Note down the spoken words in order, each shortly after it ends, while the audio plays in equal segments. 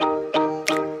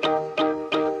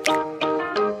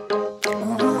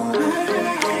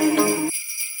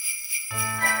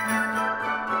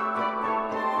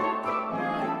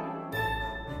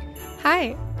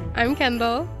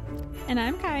Kendall. And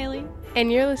I'm Kylie.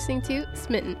 And you're listening to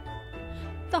Smitten,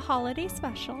 the holiday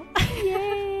special.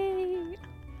 Yay!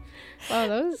 Wow,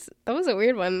 that was a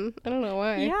weird one. I don't know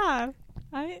why. Yeah.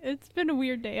 It's been a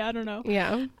weird day. I don't know.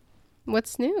 Yeah.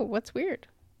 What's new? What's weird?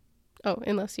 Oh,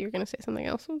 unless you're going to say something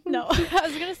else. No, I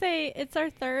was going to say it's our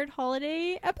third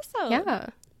holiday episode. Yeah.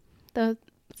 The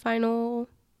finale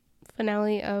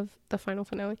of the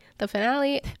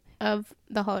finale of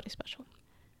the holiday special.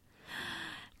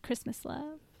 Christmas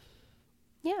love.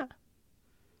 Yeah.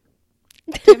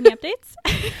 Do you have any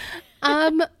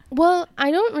updates? Well,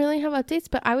 I don't really have updates,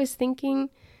 but I was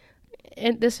thinking,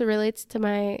 and this relates to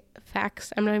my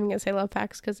facts. I'm not even going to say love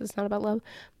facts because it's not about love,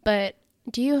 but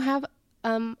do you have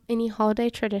any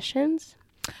holiday traditions?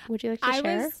 Would you like to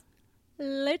share? I was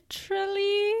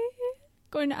literally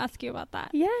going to ask you about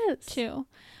that. Yes. Too.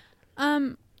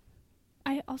 I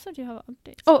also do have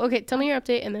updates. Oh, okay. Tell me your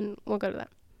update and then we'll go to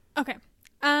that. Okay.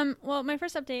 Well, my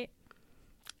first update,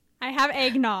 I have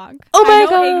eggnog. Oh my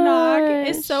gosh. Eggnog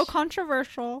is so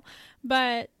controversial,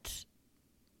 but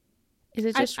is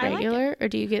it just regular like it. Or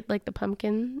do you get like the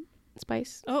pumpkin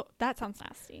spice? Oh, that sounds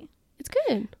nasty. It's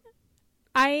good.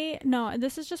 No,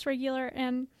 this is just regular,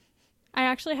 and I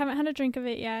actually haven't had a drink of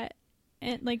it yet.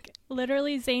 And like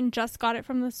literally Zane just got it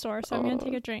from the store, so I'm going to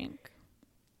take a drink.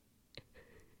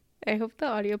 I hope the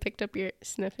audio picked up your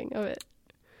sniffing of it.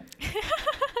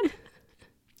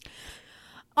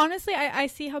 Honestly, I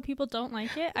see how people don't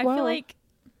like it. I feel like,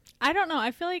 I don't know.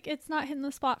 I feel like it's not hitting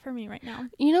the spot for me right now.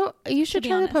 You know, you should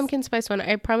try the pumpkin spice one.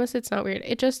 I promise it's not weird.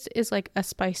 It just is like a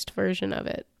spiced version of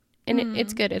it. And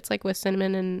it's good. It's like with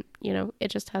cinnamon and, you know, it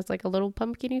just has like a little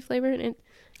pumpkin-y flavor. And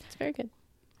it's very good.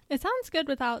 It sounds good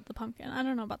without the pumpkin. I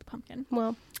don't know about the pumpkin.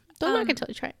 Well, don't knock it till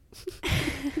you try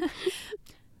it.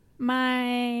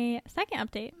 My second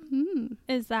update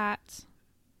is that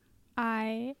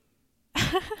I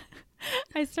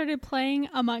started playing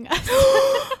Among Us.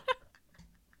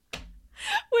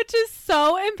 Which is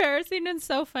so embarrassing and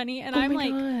so funny. And I'm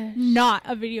like not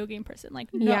a video game person.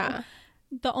 Like, no. Yeah.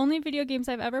 The only video games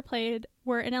I've ever played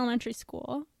were in elementary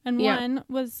school. And one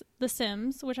was The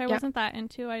Sims, which I wasn't that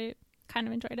into. I kind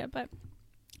of enjoyed it.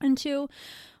 And two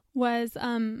was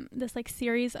this like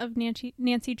series of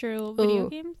Nancy Drew video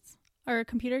games or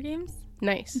computer games.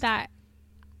 Nice. That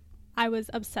I was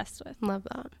obsessed with. Love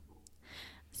that.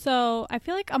 So I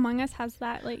feel like Among Us has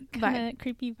that like kind of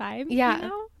creepy vibe. Yeah. You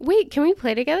know? Wait, can we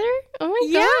play together? Oh my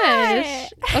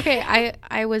gosh. Okay,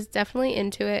 I was definitely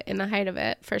into it in the height of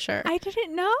it for sure. I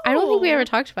didn't know. I don't think we ever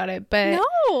talked about it, but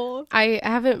no, I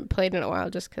haven't played in a while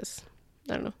just because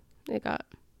I don't know. It got,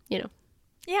 you know.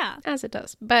 Yeah. As it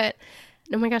does. But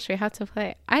oh my gosh, we have to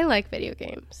play. I like video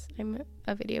games. I'm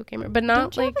a video gamer, but not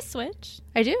Don't you like have a Switch?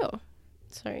 I do.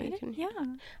 Sorry, you can. Yeah.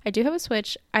 I do have a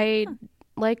Switch. I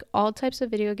like all types of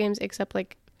video games except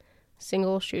like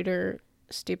single shooter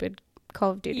stupid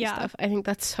Call of Duty stuff. I think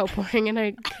that's so boring and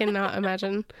I cannot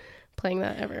imagine playing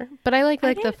that ever. But I like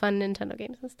the fun Nintendo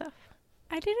games and stuff.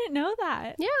 I didn't know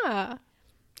that. Yeah.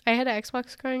 I had an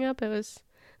Xbox growing up. It was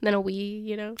then a Wii,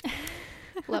 you know.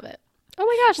 Love it. Oh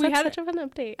my gosh, that's such a fun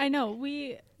update. I know.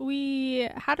 We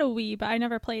had a Wii, but I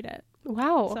never played it.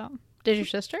 Wow. So. Did your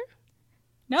sister?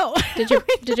 No. Did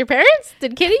your parents?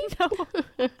 Did Kitty? No.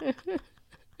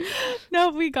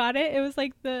 No, we got it. It was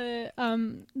like the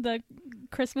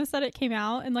Christmas that it came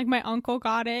out, and like my uncle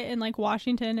got it in like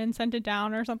Washington and sent it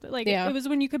down or something. Like it was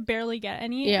when you could barely get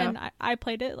any, and I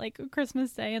played it like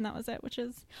Christmas Day, and that was it, which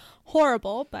is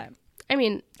horrible. But I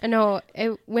mean, no,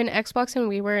 when Xbox and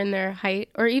Wii were in their height,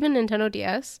 or even Nintendo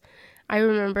DS, I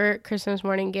remember Christmas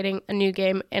morning getting a new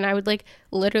game, and I would like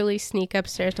literally sneak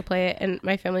upstairs to play it, and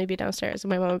my family would be downstairs, and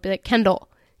my mom would be like, "Kendall,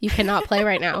 you cannot play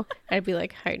right now." I'd be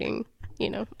like hiding. You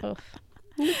know,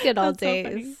 good old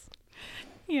days. So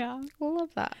yeah, I love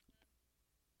that.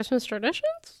 Christmas traditions.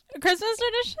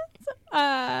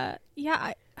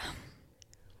 Yeah.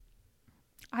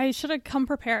 I should have come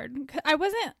prepared. I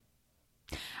don't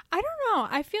know.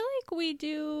 I feel like we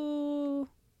do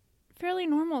fairly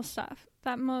normal stuff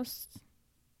that most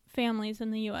families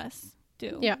in the U.S.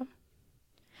 do. Yeah.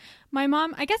 My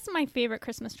mom, I guess my favorite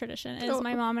Christmas tradition is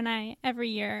my mom and I every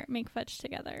year make fudge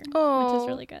together, which is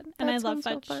really good. And I love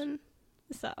fudge. So fun.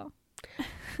 So.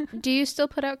 Do you still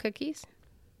put out cookies?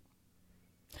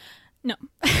 No.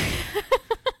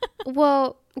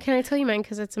 Well, can I tell you mine?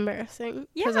 Because it's embarrassing.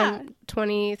 Because Yeah. I'm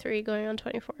 23 going on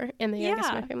 24 and the youngest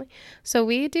in my family. So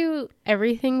we do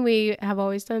everything we have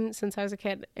always done since I was a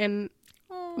kid. And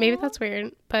maybe that's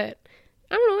weird, but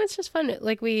I don't know. It's just fun.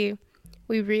 Like we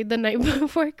read the night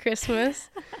before Christmas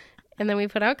And then we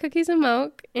put out cookies and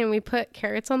milk, and we put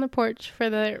carrots on the porch for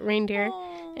the reindeer.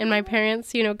 Aww. And my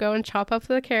parents, go and chop up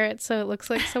the carrots so it looks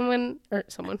like someone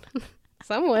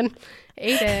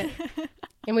ate it.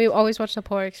 And we always watch the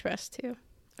Polar Express too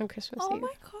on Christmas Eve. Oh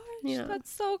my gosh,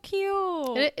 that's so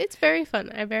cute. It's very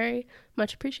fun. I very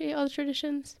much appreciate all the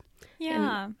traditions.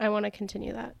 Yeah. And I want to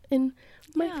continue that in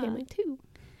my family too.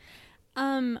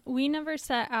 We never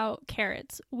set out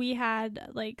carrots. We had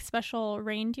like special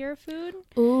reindeer food.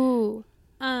 Ooh.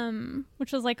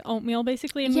 Which was like oatmeal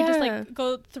basically, and we just like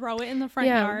go throw it in the front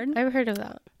yard. I've heard of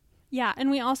that. Yeah,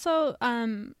 and we also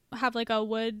have like a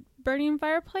wood burning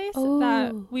fireplace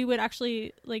that we would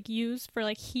actually like use for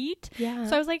like heat. Yeah.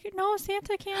 So I was like, no,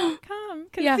 Santa can't come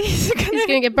because he's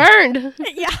gonna get burned.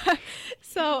 Yeah.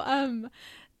 So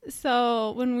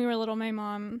when we were little, my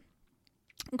mom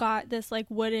got this like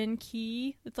wooden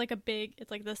key. It's like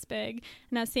this big,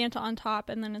 and has Santa on top,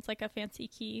 and then it's like a fancy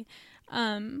key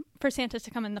for Santa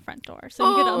to come in the front door, so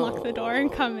he could unlock the door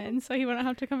and come in, so he wouldn't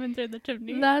have to come in through the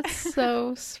chimney. That's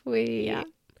so sweet. Yeah,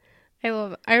 I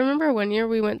love it. I remember one year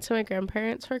we went to my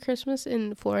grandparents for Christmas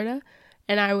in Florida,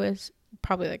 and I was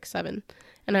probably like 7,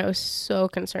 and I was so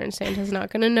concerned Santa's not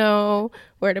gonna know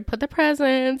where to put the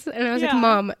presents, and I was like,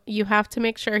 Mom, you have to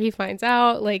make sure he finds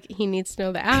out, like he needs to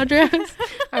know the address.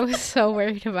 I was so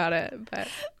worried about it, but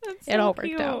it all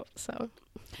worked out. So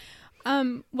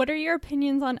what are your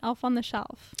opinions on Elf on the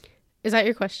Shelf? Is that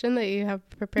your question that you have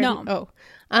prepared? No.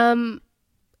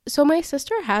 So my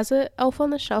sister has a Elf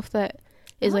on the Shelf that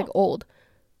is like old,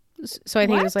 so I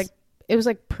think it was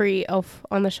like pre Elf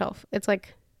on the Shelf. It's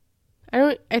like I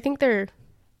don't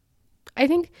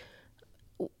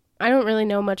really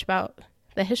know much about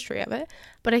the history of it,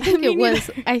 but I think it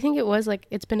was like,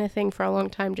 it's been a thing for a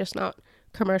long time, just not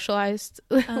commercialized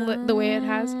the way it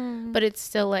has, but it's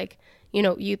still like,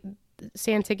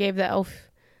 Santa gave the elf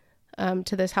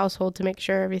to this household to make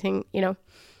sure everything,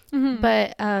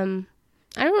 but I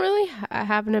don't really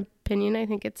have an opinion. I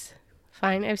think it's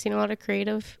fine. I've seen a lot of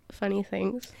creative, funny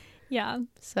things. Yeah.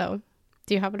 So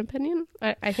do you have an opinion?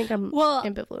 I think I'm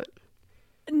ambivalent.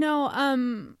 No,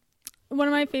 one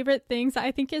of my favorite things that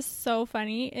I think is so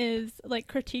funny is like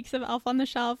critiques of Elf on the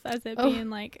Shelf as it being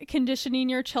like conditioning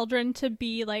your children to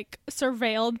be like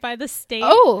surveilled by the state.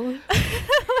 Oh,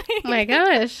 my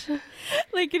gosh.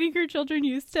 Like getting your children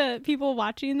used to people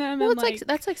watching them. Well, and it's like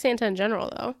that's like Santa in general,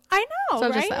 though. I know, it's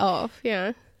not right? just the elf.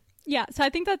 Yeah. Yeah, so I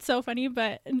think that's so funny,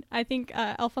 but I think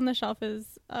Elf on the Shelf is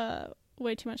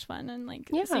way too much fun, and like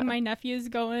seeing my nephews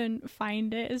go and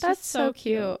find it is just so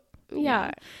cute.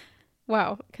 Yeah.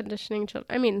 Wow, conditioning children.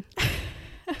 I mean,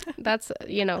 that's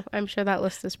I'm sure that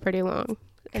list is pretty long.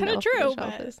 Kind of true,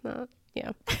 but it's not.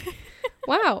 Yeah.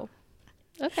 Wow.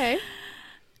 Okay.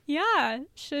 Yeah.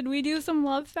 Should we do some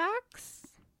love facts?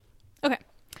 Okay.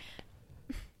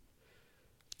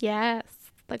 Yes,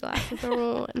 the glasses are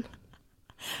rolling.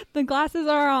 The glasses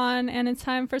are on, and it's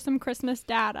time for some Christmas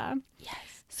data.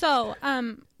 Yes. So,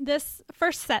 this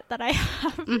first set that I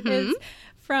have is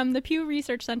from the Pew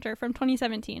Research Center from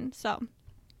 2017. So,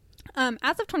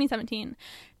 as of 2017,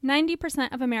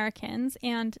 90% of Americans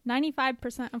and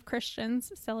 95% of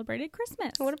Christians celebrated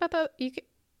Christmas. What about the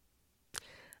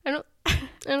I don't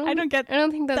think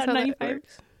that's how 95%, that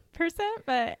works.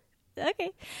 But okay.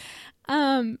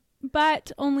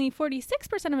 But only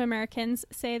 46% of Americans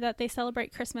say that they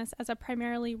celebrate Christmas as a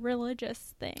primarily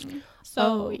religious thing.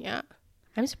 So, yeah.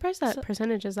 I'm surprised that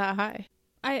percentage is that high.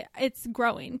 It's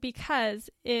growing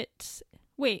because it's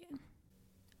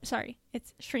shrinking.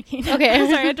 Okay. Sorry,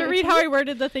 I had to read how I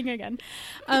worded the thing again.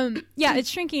 Yeah, it's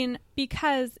shrinking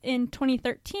because in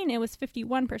 2013 it was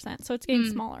 51%, so it's getting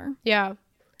smaller. Yeah.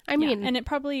 I mean, and it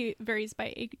probably varies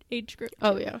by age group.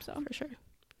 Oh, yeah, so for sure.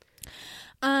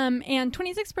 And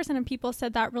 26% of people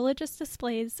said that religious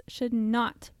displays should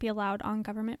not be allowed on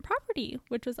government property,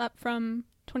 which was up from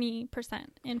 20%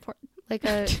 in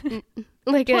 20%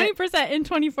 in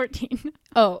 2014.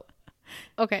 Oh,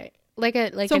 okay. Like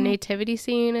a nativity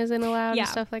scene isn't allowed and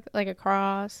stuff like a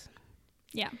cross.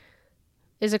 Yeah.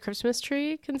 Is a Christmas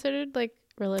tree considered like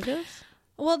religious?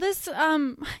 Well, this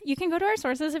you can go to our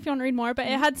sources if you want to read more, but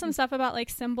it had some stuff about like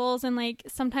symbols, and like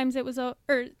sometimes it was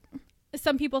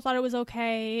some people thought it was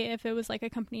okay if it was like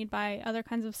accompanied by other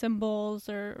kinds of symbols,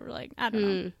 or like I don't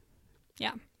know.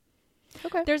 Yeah.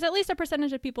 Okay. There's at least a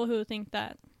percentage of people who think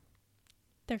that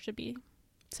there should be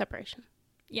separation.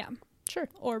 Yeah. Sure.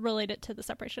 Or relate it to the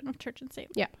separation of church and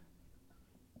state. Yeah.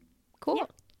 Cool. Yeah.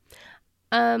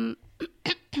 I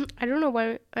don't know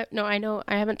why. I know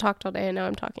I haven't talked all day, and now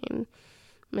I'm talking.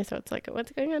 My throat's like,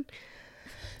 what's going on?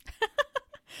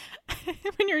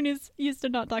 when you're used to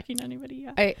not talking to anybody.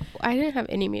 Yeah. I didn't have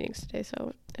any meetings today,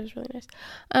 so it was really nice.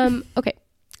 Okay.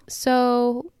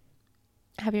 So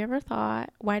have you ever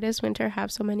thought, why does winter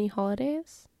have so many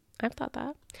holidays? I've thought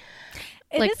that.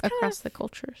 Like across the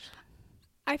cultures.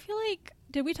 I feel like,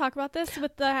 did we talk about this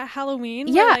with the Halloween?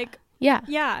 Yeah.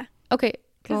 Yeah. Okay.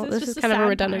 Well, this is kind of a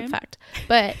redundant fact.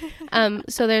 But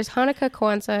so there's Hanukkah,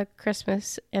 Kwanzaa,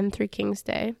 Christmas, and Three Kings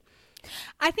Day.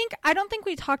 I don't think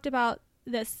we talked about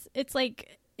this. It's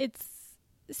like, it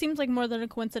seems like more than a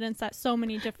coincidence that so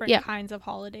many different kinds of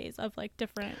holidays of like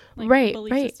different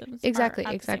belief systems exactly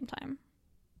are at the same time.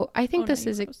 Well, I think this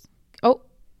is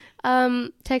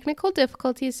technical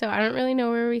difficulties, so I don't really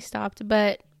know where we stopped.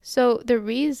 But so the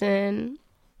reason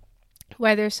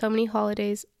why there's so many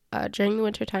holidays during the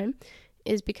winter time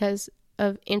is because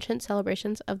of ancient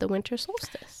celebrations of the winter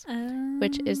solstice,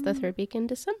 which is the third week in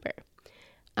December.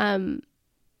 The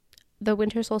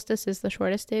winter solstice is the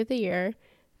shortest day of the year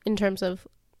in terms of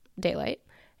daylight,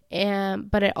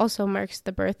 but it also marks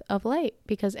the birth of light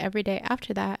because every day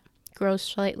after that grows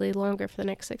slightly longer for the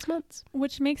next 6 months,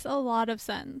 which makes a lot of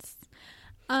sense.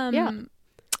 I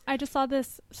just saw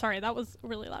this, sorry, that was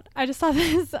really loud. I just saw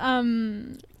this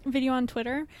video on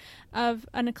Twitter of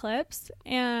an eclipse,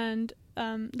 and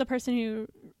the person who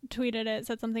tweeted it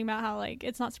said something about how like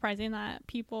it's not surprising that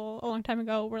people a long time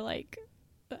ago were like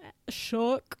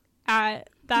shook at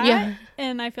that,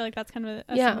 and I feel like that's kind of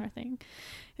a similar thing.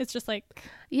 It's just like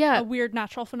a weird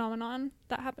natural phenomenon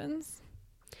that happens.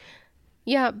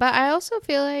 Yeah, but I also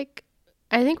feel like,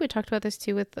 I think we talked about this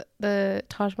too with the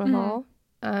Taj Mahal.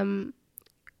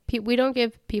 We don't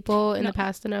give people in the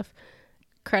past enough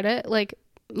credit. Like,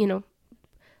 you know,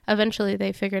 eventually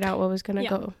they figured out what was going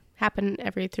to happen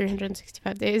every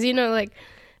 365 days. You know, like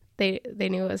they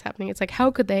knew what was happening. It's like, how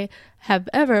could they have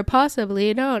ever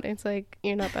possibly known? It's like,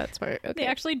 you're not that smart. Okay. They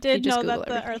actually did know that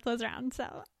the earth was round,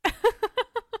 so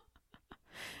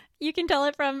you can tell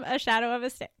it from a shadow of a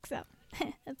stick, so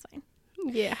that's fine.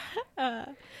 Yeah.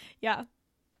 Yeah.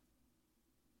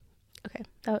 Okay,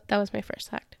 that was my first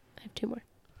fact. I have two more.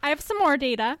 I have some more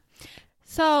data.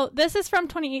 So this is from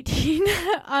 2018,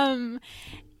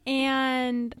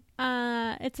 and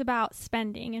it's about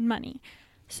spending and money.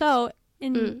 So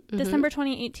in December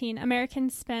 2018,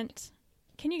 Americans spent,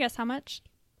 can you guess how much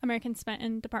Americans spent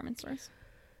in department stores?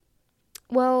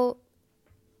 Well,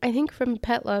 I think from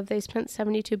Pet Love, they spent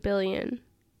 $72 billion.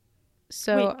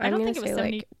 So wait, I'm going to say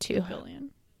like 2 billion.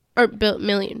 Or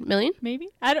million? Maybe?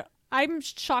 I'm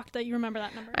shocked that you remember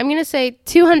that number. I'm going to say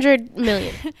 200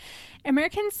 million.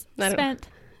 Americans spent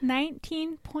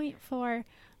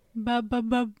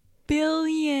 $19.4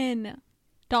 billion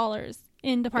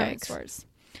in department stores.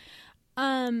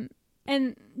 And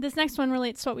this next one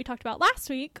relates to what we talked about last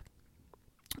week,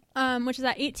 which is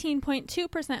that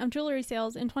 18.2% of jewelry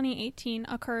sales in 2018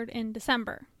 occurred in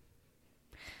December.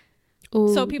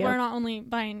 Ooh, so people are not only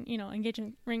buying,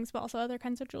 engagement rings, but also other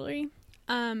kinds of jewelry.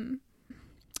 And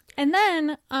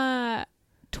then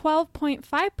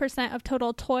 12.5% of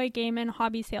total toy, game, and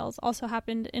hobby sales also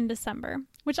happened in December,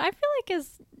 which I feel like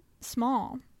is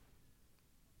small.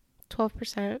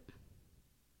 12%.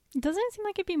 Doesn't it seem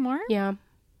like it'd be more? Yeah.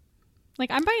 Like,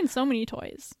 I'm buying so many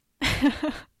toys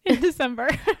in December.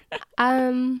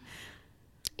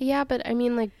 Yeah, but I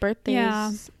mean, like,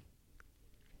 birthdays,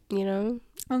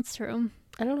 That's true.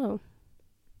 I don't know.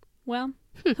 Well,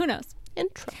 who knows?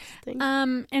 Interesting.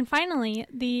 And finally,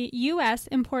 the U.S.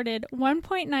 imported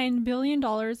 $1.9 billion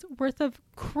worth of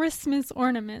Christmas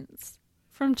ornaments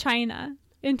from China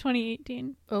in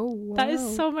 2018. Oh, wow. That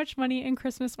is so much money in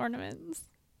Christmas ornaments.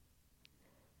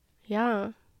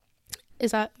 Yeah.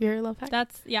 Is that your love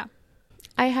fact? Yeah.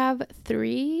 I have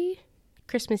 3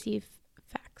 Christmas Eve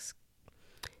facts.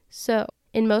 So,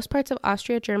 in most parts of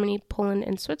Austria, Germany, Poland,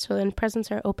 and Switzerland, presents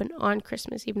are open on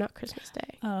Christmas Eve, not Christmas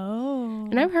Day. Oh.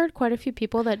 And I've heard quite a few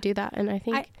people that do that, and I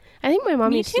think my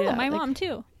mom used to do that. My mom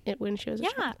too. When she was a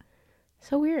child.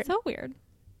 So weird. So weird.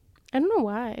 I don't know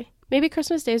why. Maybe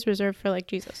Christmas Day is reserved for like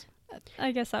Jesus.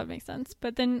 I guess that would make sense.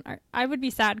 But then I would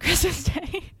be sad Christmas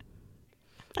Day.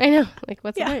 I know. Like,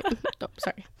 what's the point? Oh,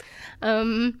 sorry.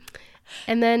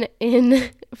 And then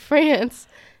in France,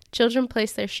 children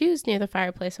place their shoes near the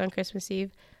fireplace on Christmas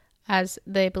Eve as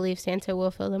they believe Santa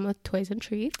will fill them with toys and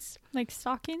treats. Like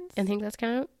stockings? I think that's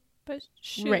kind of... But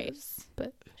shoes. Right.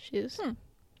 But shoes. Kind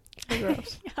of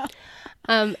gross. Yeah.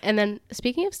 And then,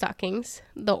 speaking of stockings,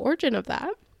 the origin of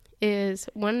that is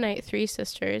one night 3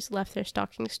 sisters left their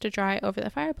stockings to dry over the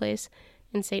fireplace,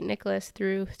 and St. Nicholas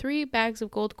threw 3 bags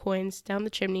of gold coins down the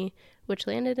chimney, which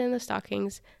landed in the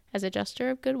stockings as a gesture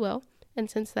of goodwill. And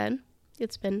since then,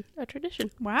 it's been a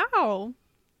tradition. Wow.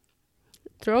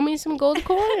 throw me some gold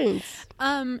coins.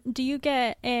 Do you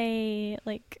get a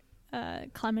like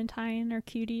clementine or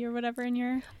cutie or whatever in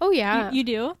your? Oh yeah, you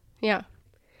do. Yeah,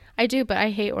 I do, but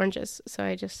I hate oranges, so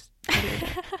I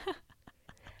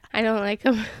don't like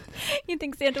them. You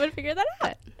think Santa would figure that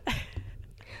out?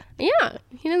 Yeah,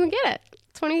 he doesn't get it.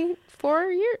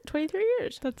 23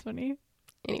 years. That's funny.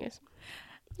 Anyways,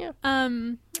 yeah.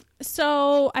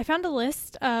 So I found a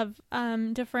list of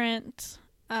different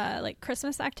like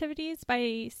Christmas activities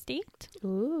by state.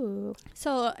 Ooh.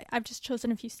 So I've just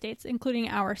chosen a few states, including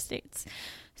our states.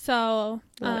 So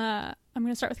I'm going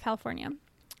to start with California.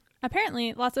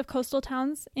 Apparently, lots of coastal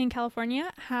towns in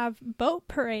California have boat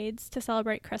parades to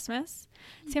celebrate Christmas.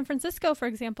 San Francisco, for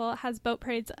example, has boat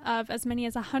parades of as many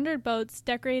as 100 boats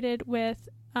decorated with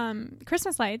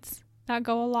Christmas lights that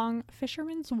go along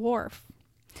Fisherman's Wharf.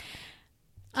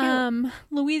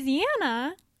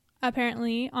 Louisiana,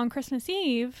 apparently, on Christmas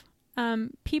Eve,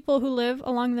 people who live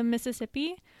along the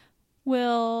Mississippi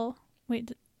will...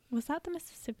 Wait, was that the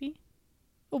Mississippi?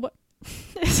 Oh, what?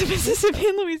 Is Mississippi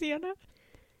in Louisiana?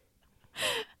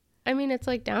 I mean, it's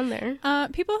like down there.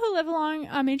 People who live along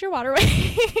a major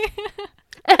waterway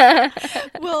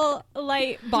will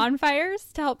light bonfires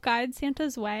to help guide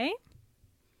Santa's way.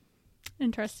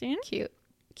 Interesting. Cute.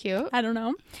 I don't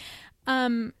know.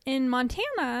 In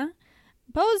Montana,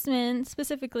 Bozeman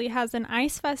specifically has an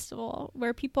ice festival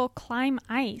where people climb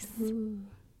ice. Ooh.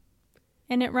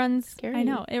 And it runs, Scary. I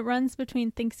know, it runs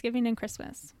between Thanksgiving and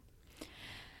Christmas.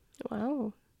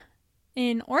 Wow.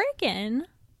 In Oregon,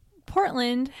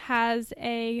 Portland has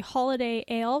a holiday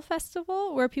ale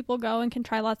festival where people go and can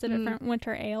try lots of different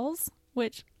winter ales,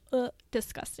 which,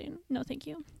 disgusting. No, thank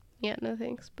you. Yeah, no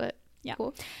thanks, but yeah.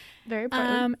 Cool. Very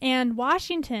Portland. And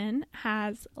Washington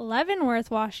has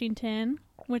Leavenworth, Washington,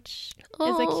 which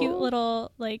is a cute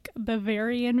little, like,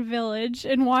 Bavarian village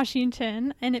in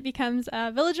Washington. And it becomes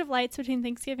a village of lights between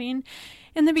Thanksgiving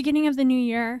and the beginning of the new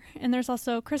year. And there's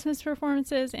also Christmas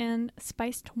performances and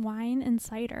spiced wine and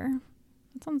cider.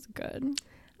 That sounds good.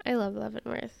 I love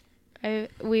Leavenworth.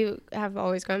 We have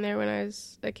always gone there when I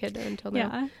was a kid until now.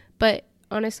 Yeah. But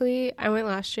honestly, I went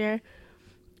last year,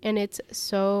 and it's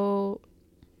so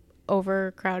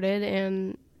overcrowded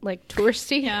and like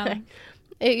touristy. Yeah.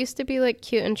 It used to be like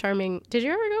cute and charming. Did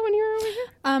you ever go when you were over here?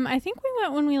 I think we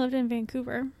went when we lived in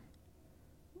Vancouver,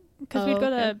 because we'd go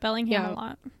to Bellingham a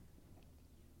lot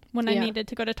when I needed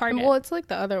to go to Target. Well, it's like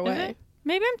the other way.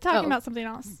 Maybe I'm talking about something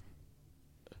else.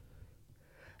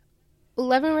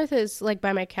 Leavenworth is like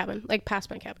by my cabin, like past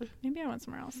my cabin. Maybe I went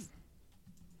somewhere else.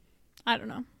 I don't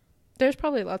know. There's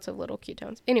probably lots of little cute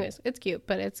towns. Anyways, it's cute,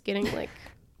 but it's getting like,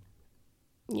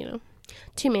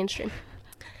 too mainstream.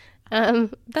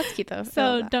 That's cute though.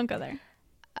 So don't go there.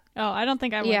 Oh, I don't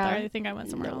think I went there. I think I went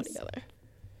somewhere else. Go there.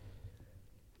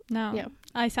 No. Yeah.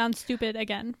 I sound stupid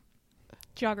again,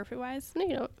 geography wise. No,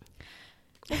 you don't.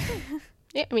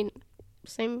 Yeah, I mean,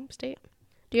 same state.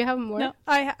 Do you have more? No,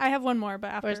 I have one more, but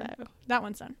after Where's that? That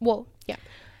one's done. Well, yeah.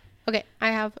 Okay,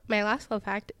 I have my last little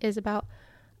fact is about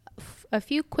a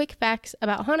few quick facts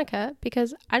about Hanukkah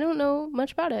because I don't know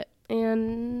much about it,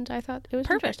 and I thought it was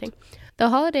interesting. The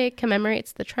holiday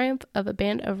commemorates the triumph of a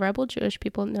band of rebel Jewish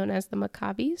people known as the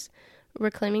Maccabees,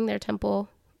 reclaiming their temple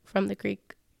from the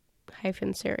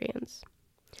Greek-Syrians.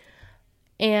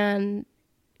 And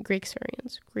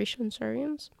Grecian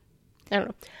Syrians? I don't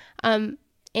know.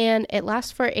 And it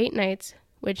lasts for 8 nights,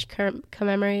 which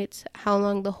commemorates how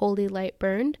long the holy light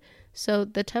burned. So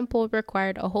the temple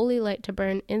required a holy light to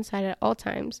burn inside at all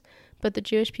times, but the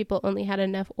Jewish people only had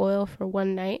enough oil for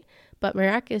 1 night, but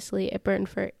miraculously it burned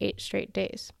for 8 straight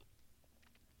days.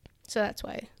 So that's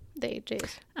why the 8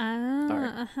 days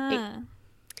are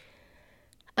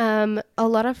 8. A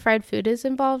lot of fried food is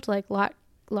involved, like latkes,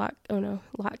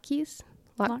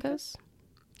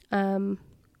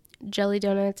 jelly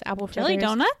donuts, apple fritters. Jelly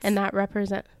donuts? And that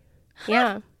represent,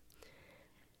 yeah.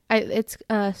 It's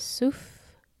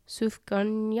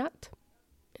sufganiyat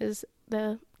is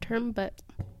the term, but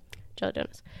jelly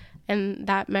donuts. And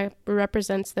that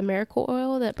represents the miracle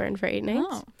oil that burned for 8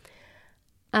 nights.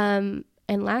 Oh. And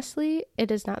lastly, it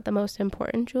is not the most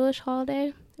important Jewish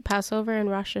holiday. Passover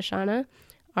and Rosh Hashanah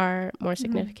are more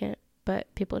significant, but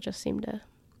people just seem to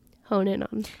hone in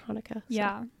on Hanukkah. So.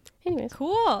 Yeah. Anyways.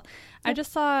 Cool. Yeah. I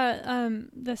just saw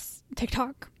this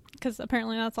TikTok, because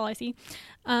apparently that's all I see.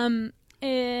 And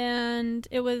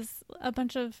it was a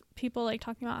bunch of people like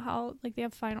talking about how like they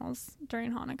have finals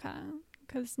during Hanukkah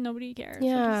because nobody cares.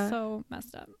 Yeah. Which is so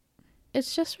messed up.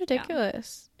 It's just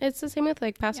ridiculous. Yeah. It's the same with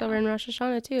like Passover and Rosh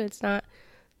Hashanah too. It's not,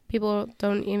 people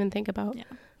don't even think about. Yeah.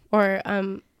 Or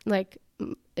like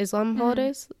Islam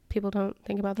holidays, people don't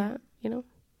think about that,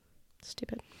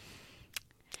 Stupid.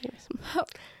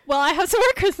 Well, I have some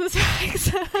more Christmas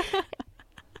facts.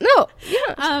 No,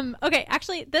 yeah. Okay,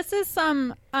 actually, this is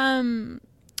some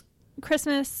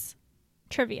Christmas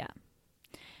trivia.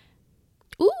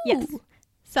 Ooh. Yes.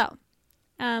 So,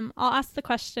 I'll ask the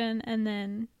question and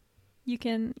then you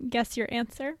can guess your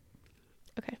answer.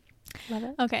 Okay. Love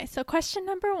it. Okay, so question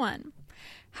number 1.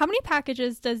 How many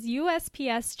packages does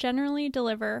USPS generally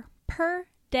deliver per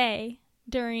day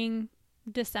during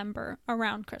December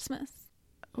around Christmas?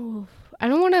 Ooh, I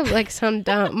don't want to sound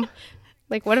dumb.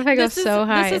 What if I go so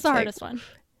high? This is the hardest one.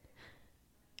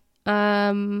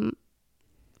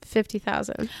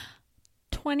 50,000.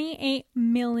 28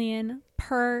 million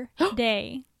per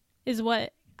day is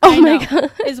what. Oh my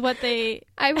god! Is what they.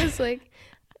 I was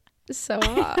so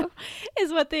off.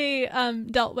 Is what they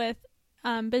dealt with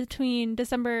between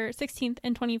December 16th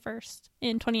and 21st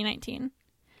in 2019.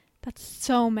 That's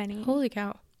so many. Holy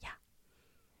cow! Yeah.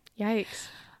 Yikes.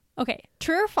 Okay,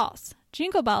 true or false?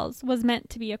 Jingle Bells was meant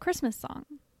to be a Christmas song.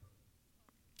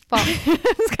 False.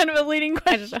 It's kind of a leading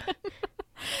question.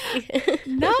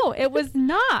 No, it was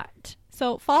not.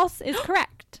 So false is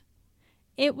correct.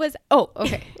 It was. Oh,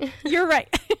 okay. You're right.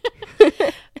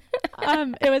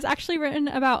 It was actually written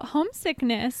about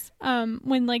homesickness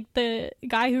when the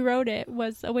guy who wrote it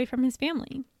was away from his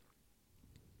family.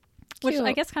 Which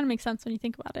I guess kind of makes sense when you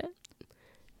think about it.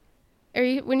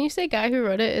 When you say guy who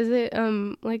wrote it, is it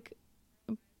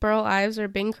Burl Ives or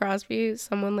Bing Crosby,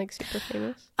 someone super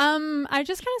famous? I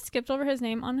just kind of skipped over his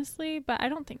name, honestly, but I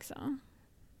don't think so.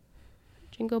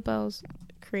 Jingle Bells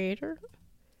creator?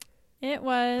 It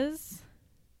was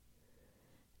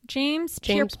James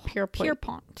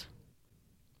Pierpont.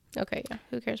 Okay, yeah.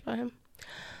 Who cares about him?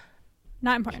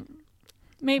 Not important.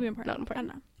 Maybe important. Not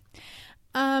important.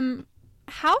 I don't know.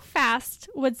 How fast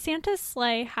would Santa's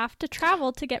sleigh have to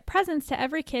travel to get presents to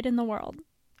every kid in the world?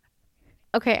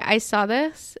 Okay, I saw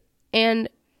this, and,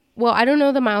 well, I don't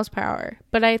know the miles per hour,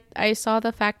 but I saw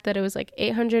the fact that it was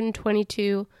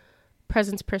 822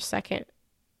 presents per second,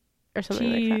 or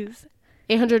something like that.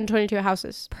 822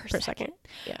 houses per second.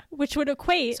 Yeah. Which would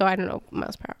equate... So I don't know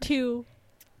miles per hour. ...to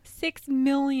 6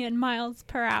 million miles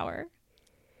per hour.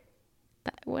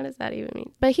 What does that even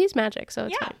mean? But he's magic, so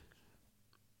it's fine.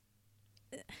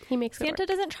 He makes it Santa work.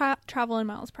 doesn't travel in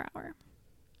miles per hour.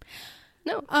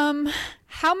 No.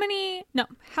 How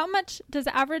much does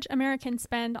the average American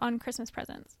spend on Christmas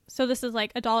presents? So this is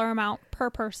a dollar amount per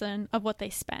person of what they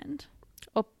spend.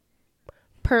 Oh,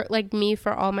 per me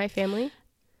for all my family?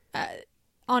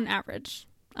 On average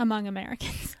among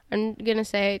Americans. I'm going to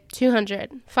say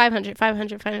 200, 500,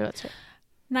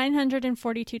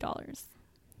 $942.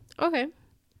 Okay.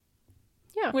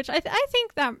 Yeah. Which I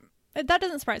think that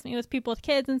doesn't surprise me. It was people with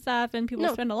kids and stuff, and people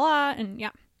spend a lot, and yeah.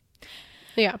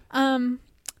 Yeah.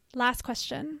 Last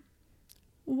question.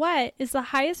 What is the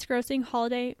highest grossing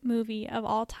holiday movie of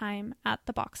all time at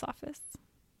the box office?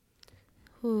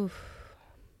 Oof.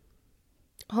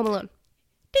 Home Alone.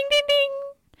 Ding, ding, ding.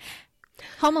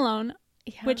 Home Alone,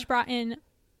 which brought in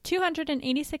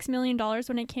 $286 million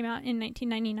when it came out in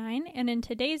 1999, and in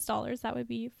today's dollars, that would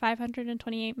be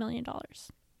 $528 million.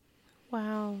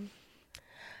 Wow.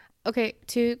 Okay,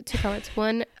 two comments.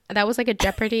 One, that was a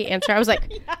Jeopardy answer. I was like,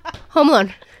 yeah. Home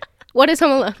Alone. What is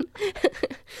Home Alone?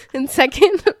 And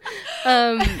second,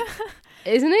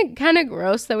 isn't it kind of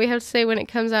gross that we have to say when it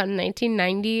comes out in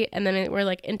 1990 and then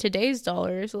we're in today's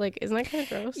dollars? Isn't that kind of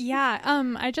gross? Yeah.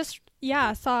 I just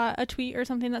saw a tweet or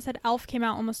something that said Elf came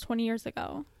out almost 20 years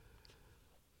ago,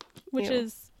 which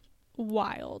is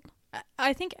wild.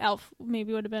 I think Elf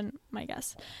maybe would have been my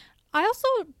guess. I also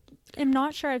am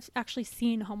not sure I've actually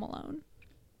seen Home Alone.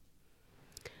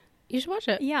 You should watch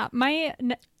it. Yeah,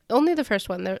 only the first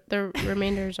one. The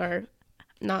remainders are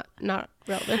not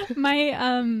relevant.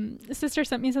 My sister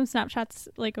sent me some Snapchats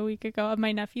a week ago of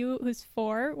my nephew who's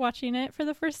 4 watching it for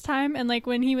the first time, and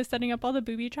when he was setting up all the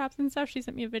booby traps and stuff, she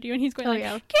sent me a video and he's going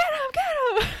get him.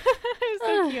 It was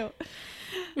so cute.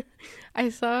 I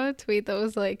saw a tweet that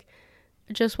was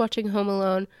just watching Home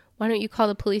Alone. Why don't you call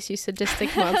the police, you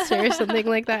sadistic monster, or something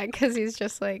like that? Because he's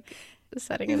just setting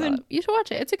it up. You should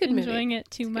watch it. It's a good movie. Enjoying it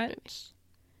too much.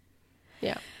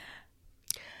 Yeah.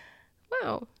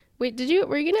 Wow. Wait,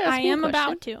 were you gonna ask me a question?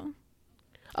 About to.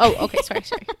 Oh, okay. Sorry.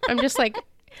 I'm just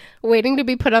waiting to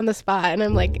be put on the spot, and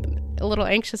I'm a little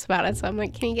anxious about it. So I'm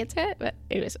can you get to it? But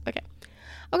anyways, okay.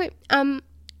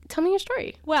 Tell me your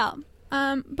story. Well,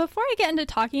 before I get into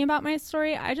talking about my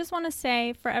story, I just want to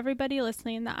say for everybody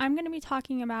listening that I'm going to be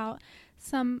talking about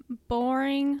some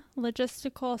boring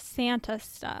logistical Santa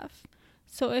stuff.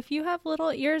 So if you have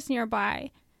little ears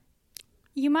nearby,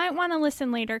 you might want to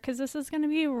listen later because this is going to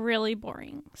be really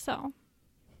boring. So,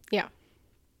 yeah.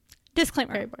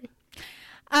 Disclaimer. Very boring.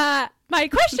 My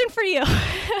question for you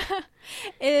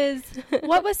is,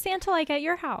 what was Santa like at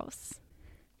your house?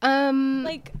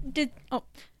 Like, did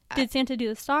Santa do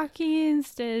the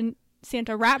stockings? Did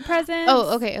Santa wrap presents?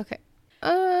 Oh, okay.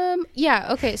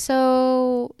 Yeah, okay.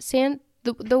 So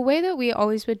the way that we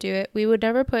always would do it, we would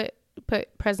never put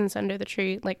presents under the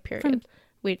tree, like, period.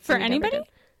 For anybody?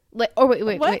 Like, oh,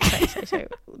 wait. Sorry.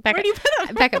 Where do you put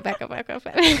them? Back up.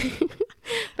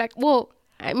 Well,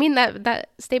 I mean, that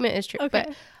statement is true. Okay.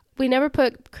 But we never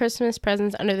put Christmas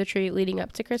presents under the tree leading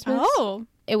up to Christmas. Oh.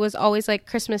 It was always like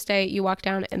Christmas Day, you walk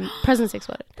down and presents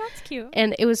exploded. That's cute.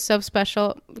 And it was so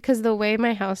special because the way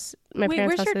my parents'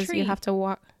 house is, you have to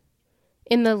walk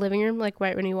in the living room, like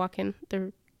right when you walk in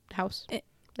the house. Right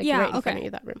in front of you,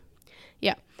 that room.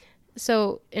 Yeah.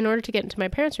 So in order to get into my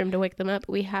parents' room to wake them up,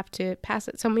 we have to pass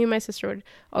it. So me and my sister would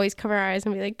always cover our eyes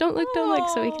and be like, don't look,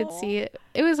 so we could see it.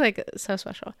 It was like so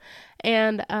special.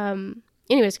 And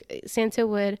anyways, Santa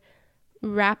would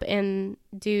wrap and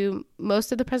do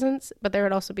most of the presents, but there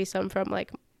would also be some from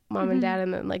like mom and dad,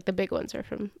 and then like the big ones are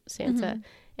from Santa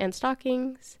and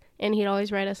stockings. And he'd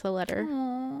always write us a letter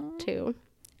too.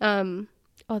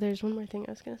 There's one more thing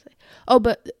I was gonna say.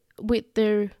 But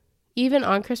even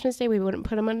on Christmas Day, we wouldn't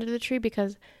put them under the tree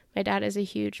because my dad is a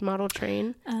huge model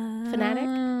train fanatic,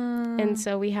 and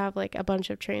so we have like a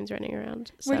bunch of trains running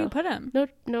around. So where do you put them?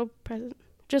 No present,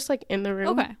 just like in the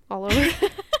room, okay, all over.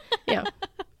 Yeah.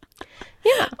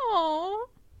 Aww.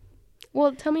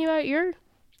 Well, tell me about your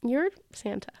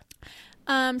Santa.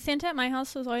 Santa at my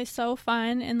house was always so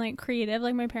fun and like creative.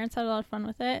 Like my parents had a lot of fun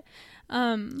with it.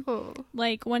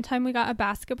 Like one time we got a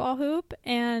basketball hoop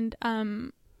and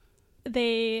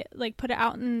they like put it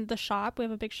out in the shop. We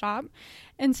have a big shop,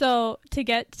 and so to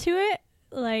get to it,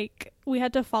 like we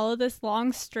had to follow this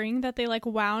long string that they like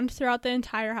wound throughout the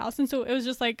entire house, and so it was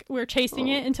just like we were chasing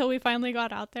it until we finally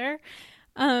got out there.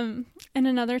 And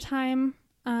another time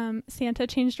Santa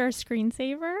changed our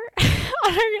screensaver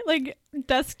on our like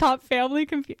desktop family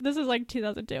computer. This is like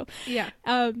 2002. Yeah.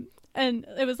 And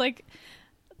it was like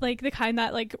the kind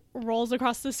that like rolls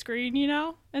across the screen, you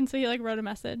know, and so he like wrote a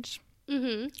message.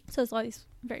 So it's always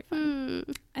very fun.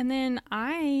 And then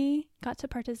I got to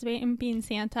participate in being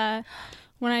Santa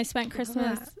when I spent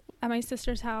Christmas at my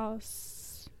sister's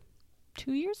house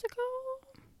 2 years ago,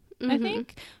 I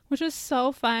think, which was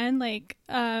so fun. Like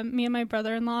me and my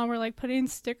brother-in-law were like putting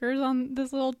stickers on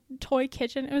this little toy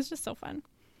kitchen. It was just so fun.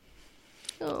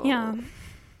 Oh, yeah,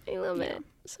 I love it.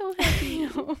 So happy.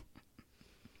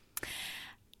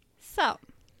 So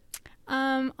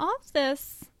all of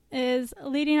this is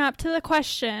leading up to the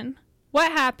question, what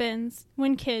happens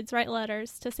when kids write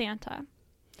letters to Santa?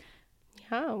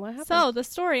 Yeah, what happens? So the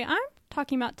story I'm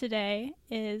talking about today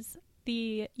is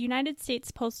the United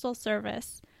States Postal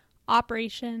Service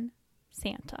Operation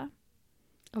Santa.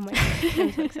 Oh my God,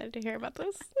 I'm so excited to hear about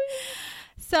this.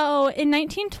 So in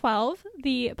 1912,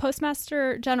 the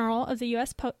Postmaster General of the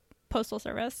U.S. Postal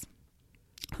Service,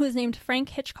 who was named Frank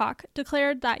Hitchcock,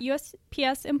 declared that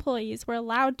USPS employees were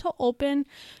allowed to open,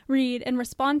 read, and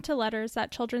respond to letters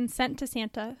that children sent to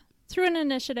Santa through an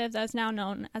initiative that is now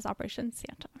known as Operation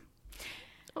Santa.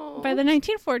 Aww. By the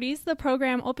 1940s, the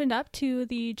program opened up to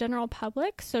the general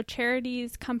public, so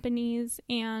charities, companies,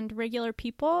 and regular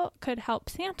people could help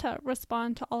Santa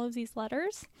respond to all of these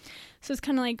letters. So it's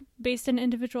kind of like based in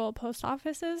individual post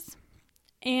offices.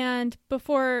 And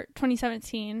before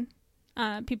 2017,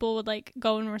 people would like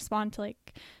go and respond to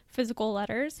like physical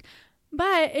letters.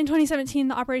 But in 2017,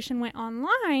 the operation went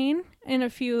online in a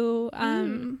few,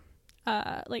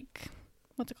 like,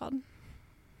 what's it called?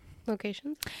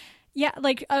 Locations? Yeah,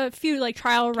 like a few like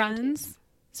trial runs.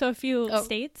 So a few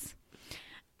states.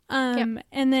 And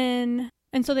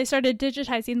so they started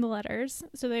digitizing the letters.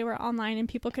 So they were online and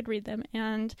people could read them.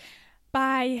 And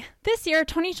by this year,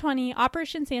 2020,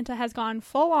 Operation Santa has gone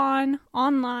full on,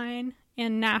 online,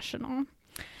 and national.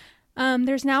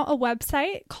 There's now a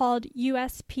website called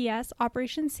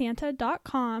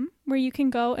USPSOperationSanta.com where you can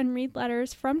go and read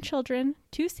letters from children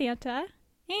to Santa.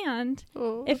 And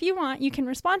if you want, you can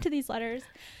respond to these letters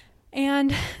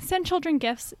and send children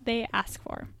gifts they ask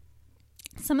for.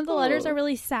 Some of the letters are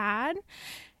really sad,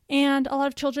 and a lot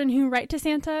of children who write to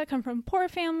Santa come from poor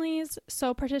families,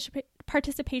 so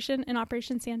participation in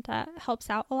Operation Santa helps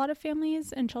out a lot of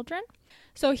families and children.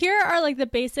 So here are like the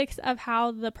basics of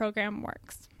how the program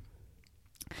works.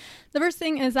 The first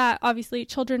thing is that obviously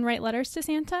children write letters to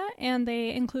Santa and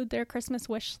they include their Christmas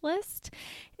wish list,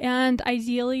 and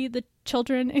ideally the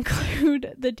children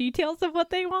include the details of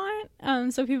what they want,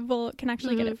 so people can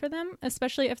actually get it for them,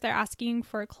 especially if they're asking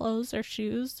for clothes or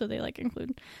shoes. So they like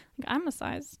include, like, I'm a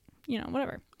size,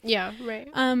 whatever. Yeah, right.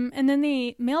 And then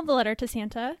they mailed the letter to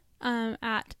Santa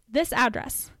at this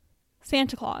address: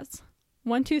 Santa Claus,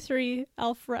 123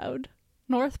 Elf Road,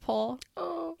 North Pole,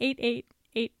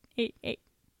 88888.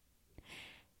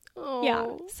 Oh. Yeah.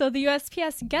 So the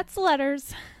USPS gets the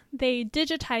letters. They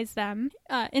digitize them.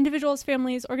 Individuals,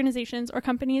 families, organizations, or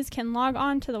companies can log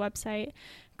on to the website,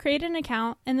 create an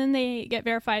account, and then they get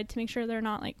verified to make sure they're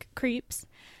not like creeps.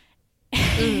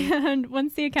 And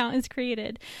once the account is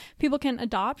created, people can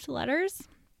adopt letters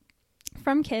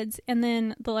from kids, and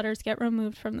then the letters get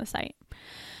removed from the site.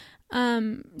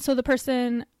 So the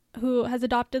person who has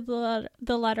adopted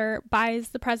the letter buys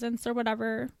the presents or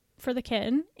whatever for the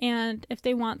kid, and if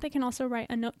they want, they can also write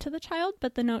a note to the child,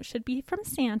 but the note should be from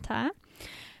Santa.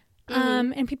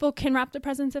 And people can wrap the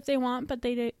presents if they want, but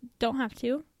they don't have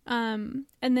to. And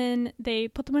then they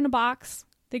put them in a box.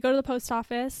 They go to the post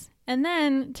office, and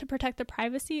then to protect the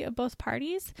privacy of both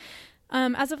parties,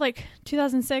 as of like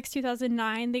 2006,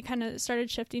 2009, they kind of started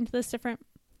shifting to this different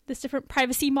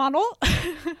privacy model.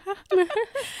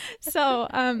 So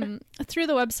through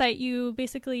the website, you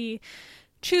basically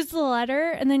choose the letter,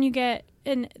 and then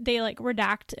they like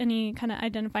redact any kind of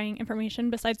identifying information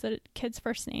besides the kid's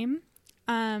first name.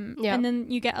 And then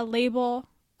you get a label,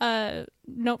 a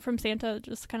note from Santa,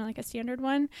 just kind of like a standard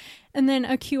one, and then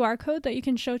a QR code that you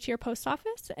can show to your post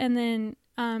office, and then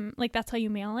like that's how you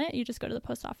mail it. You just go to the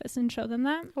post office and show them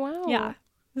that. Wow. Yeah.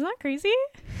 Isn't that crazy?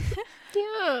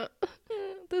 Yeah.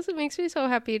 This makes me so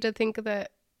happy to think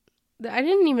that I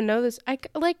didn't even know this. I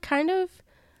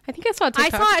think I saw a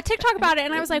TikTok. I saw a TikTok about it,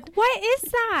 and I was like, what is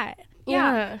that?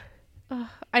 Yeah.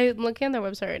 I'm looking on their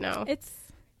website right now.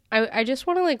 I just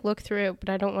want to like look through it, but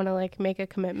I don't want to like make a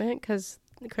commitment because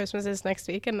Christmas is next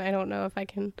week, and I don't know if I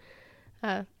can,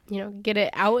 get it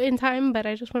out in time. But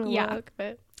I just want to look.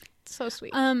 But it's so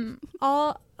sweet.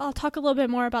 I'll talk a little bit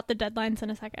more about the deadlines in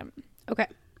a second. Okay.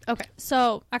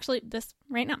 So actually, this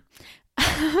right now.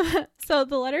 So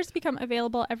the letters become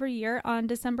available every year on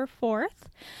December 4th.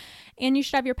 And you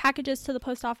should have your packages to the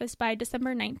post office by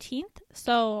December 19th.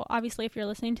 So obviously, if you're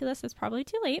listening to this, it's probably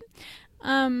too late.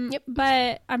 Yep.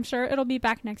 But I'm sure it'll be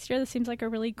back next year. This seems like a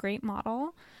really great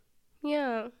model.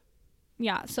 Yeah.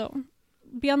 Yeah. So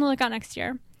be on the lookout next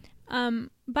year.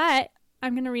 But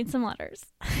I'm going to read some letters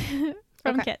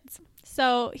from kids.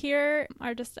 So here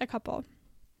are just a couple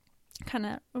kind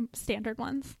of standard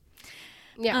ones.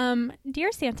 Yeah.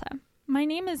 Dear Santa, my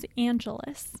name is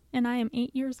Angelus, and I am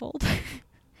 8 years old.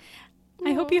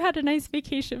 I hope you had a nice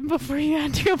vacation before you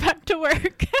had to go back to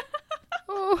work.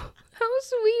 Oh, how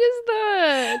sweet is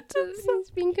that?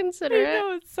 He's being considerate. I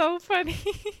know, it's so funny.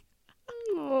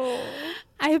 Oh.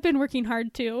 I have been working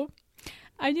hard too.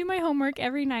 I do my homework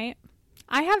every night.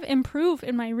 I have improved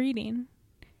in my reading.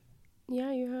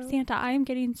 Yeah, you have. Santa, I am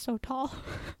getting so tall.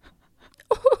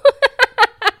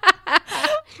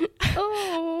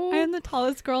 Oh. I am the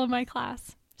tallest girl in my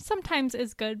class. Sometimes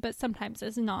is good, but sometimes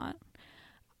is not.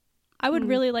 I would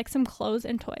really like some clothes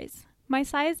and toys. My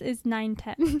size is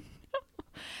 9'10".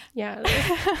 Yeah.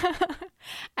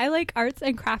 I like arts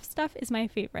and craft stuff is my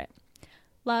favorite.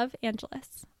 Love,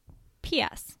 Angelus.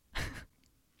 P.S.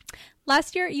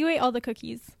 Last year, you ate all the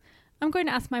cookies. I'm going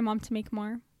to ask my mom to make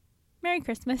more. Merry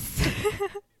Christmas.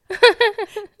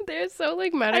 They're so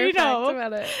like matter of fact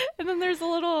about it. And then there's a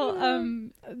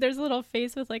little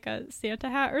face with like a Santa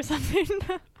hat or something.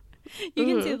 You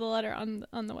can see the letter on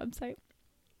the website.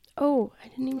 Oh, I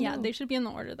didn't even know. Yeah, they should be in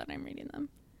the order that I'm reading them.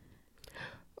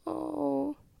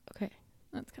 Oh, okay.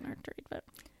 That's kind of hard to read, but...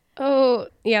 Oh,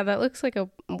 yeah, that looks like a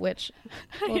witch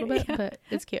a little bit, but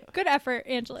it's cute. Good effort,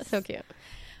 Angelus. So cute.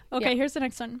 Okay, Here's the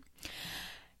next one.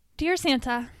 Dear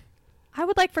Santa, I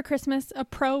would like for Christmas a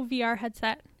Pro VR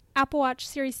headset, Apple Watch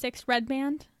Series 6 Red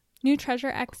Band, new Treasure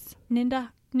X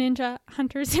Ninja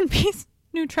Hunters in Peace,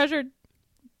 new Treasure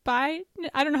by...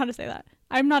 I don't know how to say that.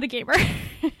 I'm not a gamer.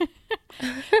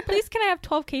 Please, can I have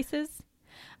 12 cases?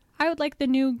 I would like the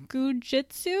new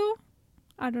Gujitsu.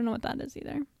 I don't know what that is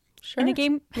either. Sure. And a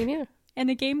game. Me neither. And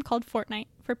a game called Fortnite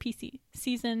for PC.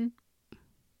 Season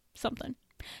something.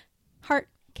 Heart,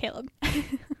 Caleb.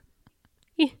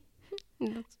 He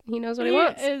knows what he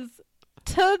wants. Is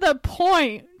to the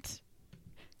point.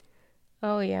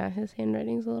 Oh, yeah. His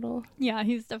handwriting's a little... Yeah,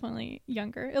 he's definitely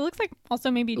younger. It looks like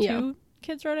also maybe two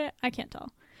kids wrote it. I can't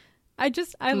tell.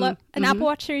 I love an Apple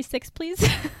Watch Series 6, please.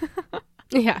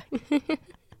 Yeah.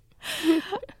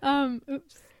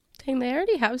 Oops. Dang, they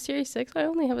already have Series 6. I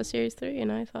only have a Series 3,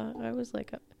 and I thought I was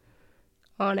like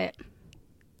on it.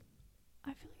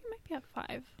 I feel like it might be at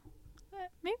 5.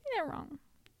 Maybe they're wrong.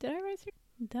 Did I write 6?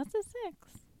 That's a 6.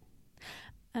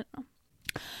 I don't know.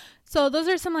 So those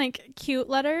are some like cute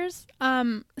letters.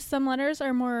 Some letters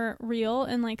are more real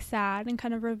and like sad and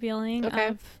kind of revealing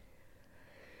of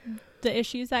the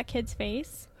issues that kids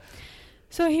face.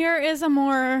 So here is a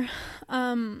more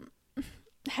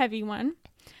heavy one.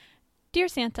 Dear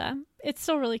Santa, it's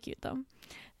still really cute though.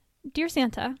 Dear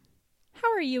Santa,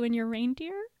 how are you and your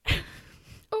reindeer?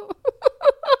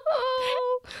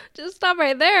 Just stop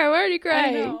right there. I'm already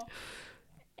crying. I know.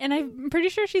 And I'm pretty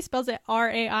sure she spells it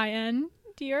R-A-I-N,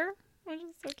 dear, which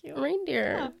is so cute.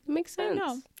 Reindeer. Yeah, Makes sense. I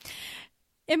know.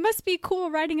 It must be cool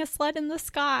riding a sled in the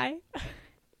sky.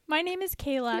 My name is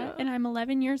Kayla, and I'm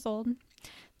 11 years old.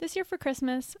 This year for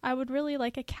Christmas, I would really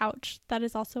like a couch that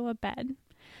is also a bed.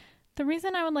 The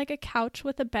reason I would like a couch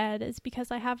with a bed is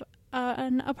because I have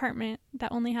an apartment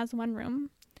that only has one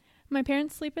room. My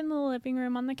parents sleep in the living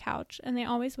room on the couch, and they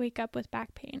always wake up with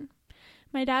back pain.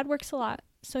 My dad works a lot,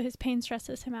 so his pain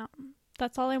stresses him out.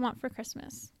 That's all I want for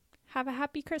Christmas. Have a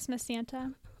happy Christmas,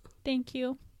 Santa. Thank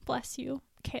you. Bless you,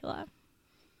 Kayla.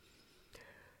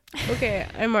 Okay,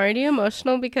 I'm already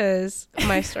emotional because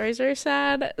my stories are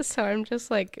sad, so I'm just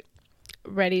like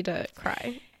ready to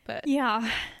cry. But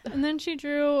yeah. And then she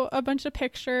drew a bunch of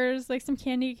pictures, like some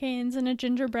candy canes and a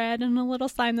gingerbread and a little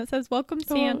sign that says "Welcome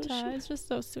Santa." It's just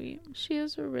so sweet. She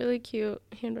has a really cute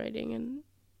handwriting, and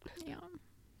yeah,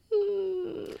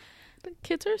 the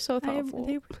kids are so thoughtful.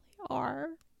 They really are.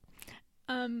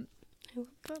 I love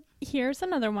them. Here's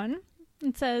another one.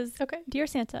 It says, "Okay, Dear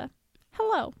Santa,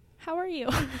 hello. How are you?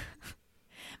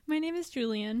 My name is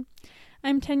Julian.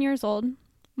 I'm 10 years old.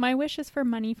 My wish is for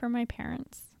money for my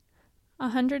parents.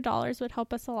 $100 would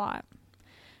help us a lot.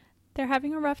 They're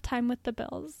having a rough time with the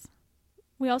bills.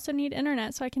 We also need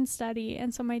internet so I can study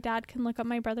and so my dad can look up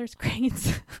my brother's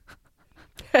grades."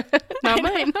 Not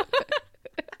mine.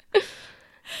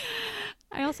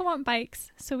 I also want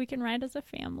bikes so we can ride as a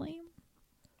family.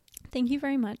 Thank you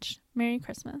very much. Merry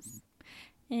Christmas.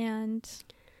 And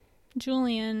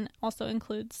Julian also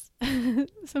includes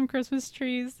some Christmas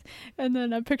trees and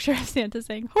then a picture of Santa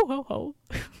saying "ho ho ho"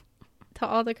 to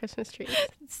all the Christmas trees.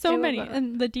 So many.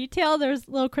 And the detail, there's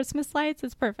little Christmas lights.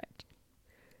 It's perfect.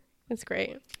 It's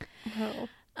great. Wow.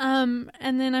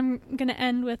 And then I'm gonna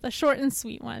end with a short and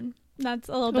sweet one. That's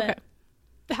a little bit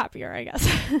happier, I guess.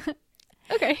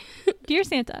 Okay. Dear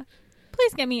Santa,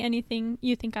 please get me anything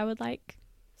you think I would like.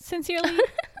 Sincerely,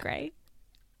 Gray.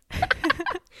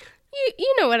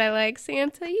 You know what I like,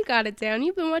 Santa. You got it down.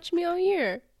 You've been watching me all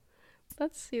year.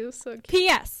 That's so cute.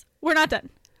 P.S. We're not done.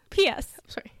 P.S.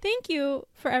 Sorry. Thank you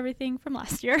for everything from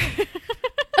last year.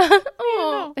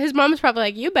 Oh, his mom's probably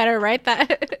like, you better write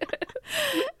that.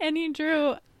 And he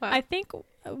drew, I think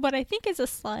is a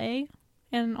sleigh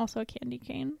and also a candy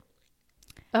cane.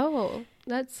 Oh,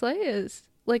 that sleigh is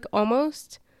like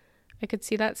almost, I could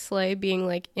see that sleigh being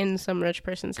like in some rich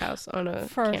person's house on a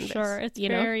For canvas, sure. It's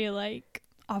very like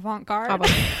avant-garde.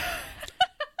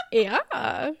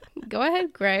 Yeah. Go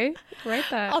ahead, Gray. Write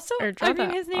that. Also, I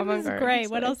mean, his name is Gray.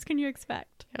 What else can you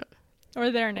expect? Yeah.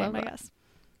 Or their name, I guess.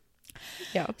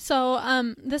 Yeah.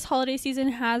 So, this holiday season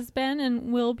has been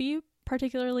and will be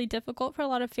particularly difficult for a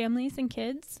lot of families and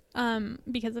kids,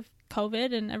 because of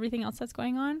COVID and everything else that's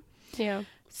going on. Yeah.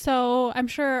 So I'm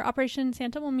sure Operation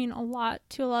Santa will mean a lot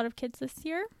to a lot of kids this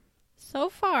year. So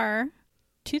far,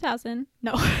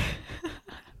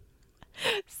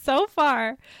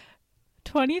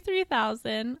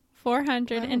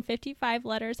 23,455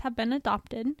 letters have been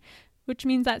adopted, which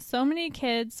means that so many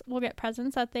kids will get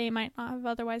presents that they might not have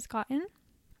otherwise gotten.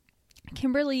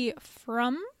 Kimberly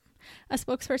Frum, a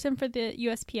spokesperson for the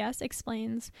USPS,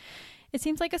 explains, "It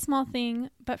seems like a small thing,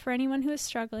 but for anyone who is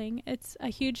struggling, it's a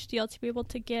huge deal to be able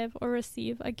to give or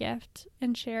receive a gift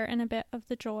and share in a bit of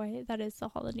the joy that is the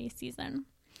holiday season."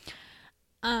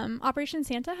 Operation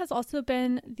Santa has also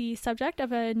been the subject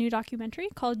of a new documentary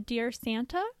called Dear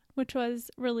Santa, which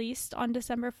was released on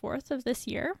December 4th of this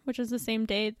year, which is the same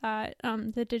day that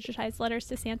the digitized letters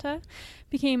to Santa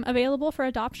became available for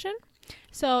adoption.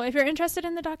 So if you're interested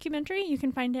in the documentary, you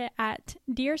can find it at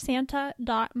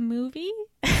dearsanta.movie.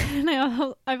 And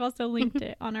I've also linked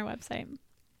it on our website.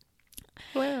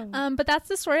 Wow. But that's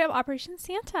the story of Operation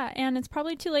Santa, and it's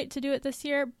probably too late to do it this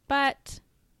year, but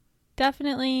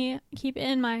definitely keep it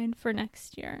in mind for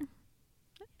next year.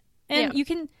 And you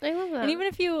can, I love that. and even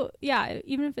if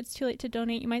it's too late to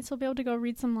donate, you might still be able to go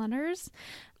read some letters.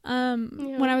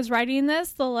 When I was writing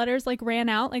this, the letters like ran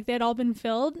out, like they had all been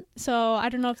filled. So I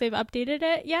don't know if they've updated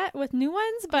it yet with new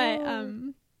ones, but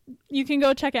you can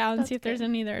go check it out and see if there's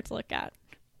any there to look at.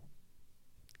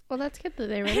 Well, that's good that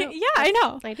they ran out. Yeah, I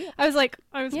know. Idea. I was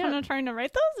kind of trying to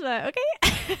write those, but okay.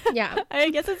 Yeah. I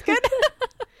guess it's good.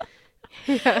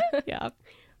 Yeah. Yeah.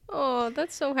 Oh,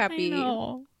 that's so happy. I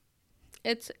know.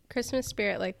 It's Christmas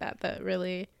spirit like that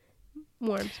really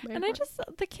warms my heart.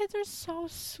 And the kids are so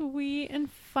sweet and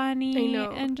funny. I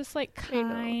know. And just like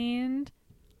kind.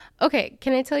 Okay,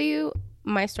 can I tell you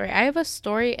my story? I have a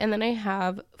story, and then I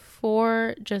have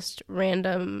 4 just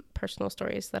random personal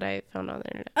stories that I found on the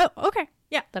internet. Oh, okay.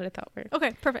 Yeah. That I thought were.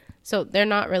 Okay, perfect. So they're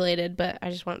not related, but I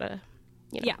just wanted to,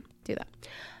 do that.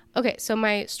 Okay, so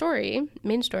my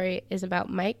main story, is about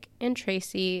Mike and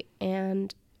Tracy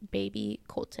and baby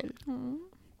Colton. Aww.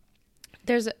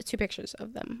 There's 2 pictures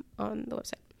of them on the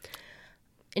website,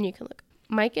 and you can look.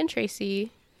 Mike and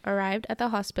Tracy arrived at the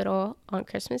hospital on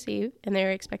Christmas Eve, and they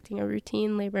were expecting a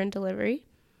routine labor and delivery.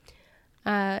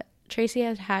 Tracy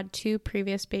had had 2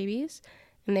 previous babies,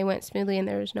 and they went smoothly, and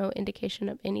there was no indication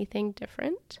of anything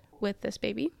different with this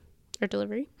baby or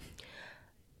delivery.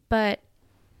 But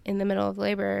in the middle of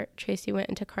labor, Tracy went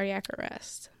into cardiac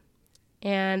arrest.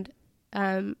 And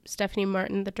Stephanie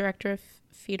Martin, the director of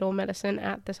fetal medicine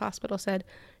at this hospital, said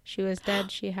she was dead.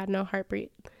 She had no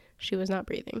heartbeat. She was not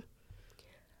breathing.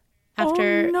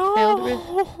 After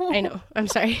I know, I'm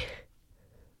sorry.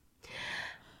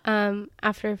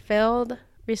 After failed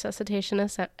resuscitation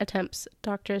attempts,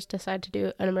 doctors decided to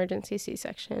do an emergency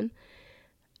C-section.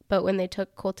 But when they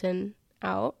took Colton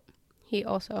out, he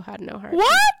also had no heartbeat.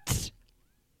 What?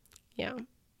 Yeah.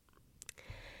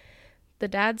 The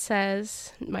dad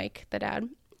says, Mike, the dad,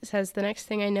 says, the next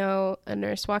thing I know, a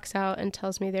nurse walks out and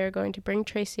tells me they're going to bring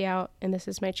Tracy out, and this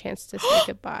is my chance to say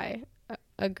goodbye.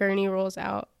 A gurney rolls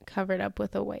out, covered up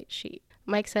with a white sheet.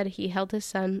 Mike said he held his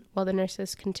son while the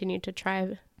nurses continued to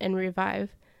try and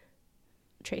revive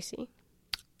Tracy.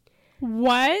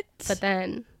 What? But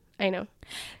then, I know.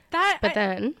 That's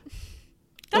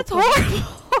horrible.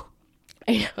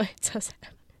 I know, it's so sad.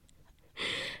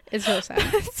 It's so sad.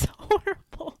 It's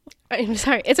horrible. I'm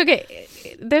sorry. It's okay.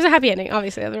 There's a happy ending,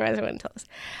 obviously, otherwise I wouldn't tell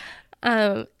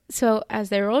us. So as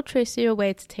they rolled Tracy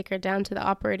away to take her down to the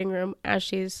operating room as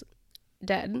she's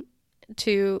dead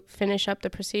to finish up the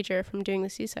procedure from doing the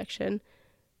C-section,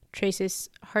 Tracy's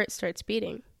heart starts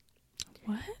beating.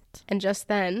 What? And just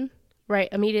then, right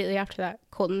immediately after that,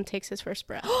 Colton takes his first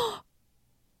breath.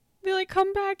 They like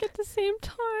come back at the same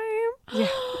time. Yeah.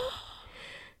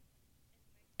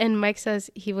 And Mike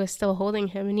says he was still holding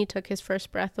him, and he took his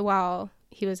first breath while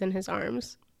he was in his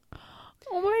arms.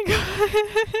 Oh my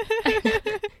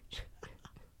God.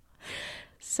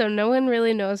 So no one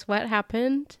really knows what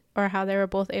happened or how they were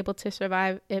both able to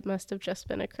survive. It must have just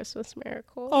been a Christmas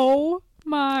miracle. Oh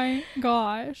my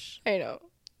gosh. I know.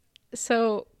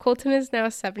 So Colton is now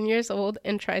 7 years old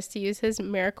and tries to use his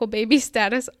miracle baby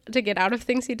status to get out of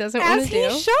things he doesn't want to do.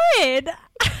 As he should.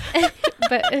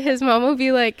 But his mom will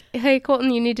be like, hey,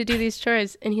 Colton, you need to do these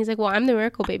chores. And he's like, well, I'm the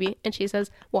miracle baby. And she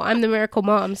says, well, I'm the miracle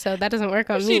mom, so that doesn't work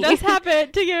on me. She does have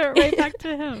it to give it right back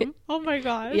to him. Oh my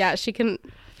gosh. Yeah, he can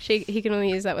only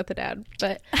use that with the dad.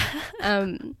 But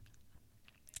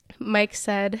Mike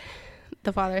said,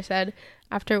 the father said,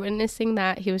 after witnessing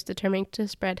that, he was determined to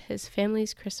spread his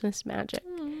family's Christmas magic.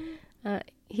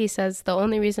 He says, the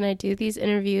only reason I do these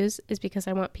interviews is because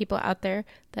I want people out there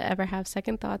that ever have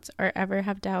second thoughts or ever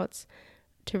have doubts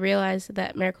to realize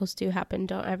that miracles do happen.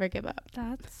 Don't ever give up.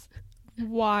 That's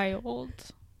wild.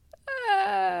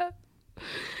 I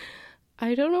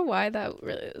don't know why that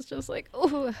really is just like,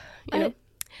 oh, you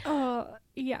know.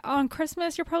 Yeah, on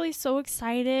Christmas, you're probably so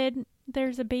excited.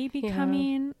 There's a baby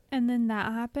coming, and then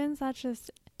that happens. That's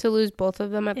just... To lose both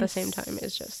of them at the same time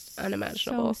is just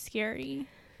unimaginable. So scary.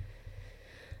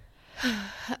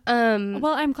 Well,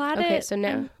 I'm glad okay, so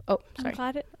now...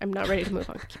 sorry. I'm not ready to move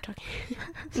on. Keep talking.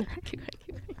 Keep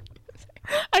going.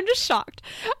 I'm just shocked.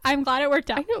 I'm glad it worked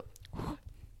out. I know.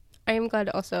 I am glad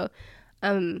also.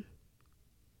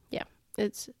 Yeah,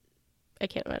 I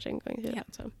can't imagine going through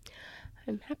that, so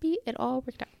I'm happy it all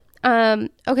worked out.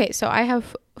 Okay, so I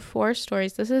have 4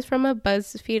 stories. This is from a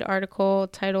BuzzFeed article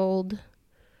titled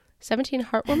 17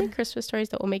 Heartwarming Christmas Stories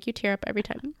That Will Make You Tear Up Every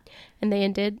Time. And they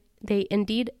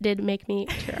indeed did make me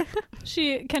tear up.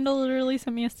 Kendall literally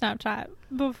sent me a Snapchat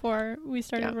before we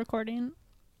started recording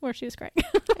where she was crying.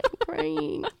 I'm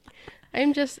crying.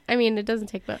 It doesn't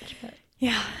take much, but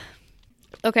yeah.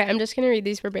 Okay, I'm just going to read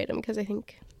these verbatim because I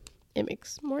think it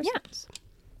makes more sense.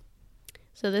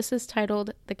 So this is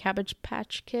titled The Cabbage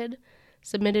Patch Kid,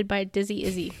 submitted by Dizzy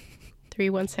Izzy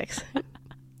 316.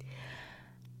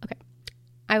 Okay.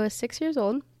 I was 6 years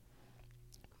old.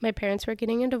 My parents were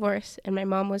getting a divorce, and my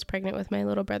mom was pregnant with my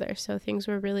little brother, so things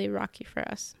were really rocky for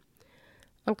us.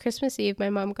 On Christmas Eve, my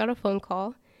mom got a phone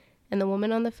call, and the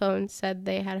woman on the phone said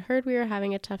they had heard we were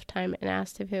having a tough time and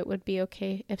asked if it would be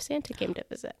okay if Santa came to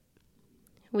visit.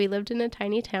 We lived in a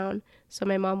tiny town, so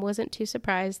my mom wasn't too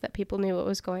surprised that people knew what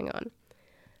was going on.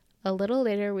 A little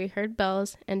later, we heard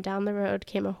bells, and down the road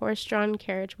came a horse-drawn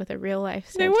carriage with a real-life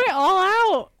Santa. They went all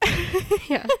out.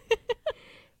 Yeah.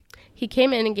 He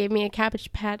came in and gave me a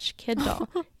Cabbage Patch Kid doll.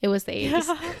 It was the 80s.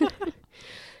 Yeah.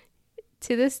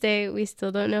 To this day, we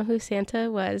still don't know who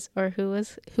Santa was or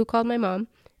who called my mom.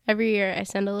 Every year, I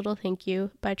send a little thank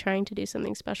you by trying to do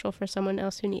something special for someone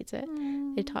else who needs it.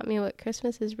 They taught me what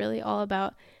Christmas is really all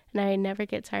about, and I never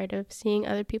get tired of seeing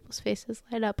other people's faces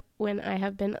light up when I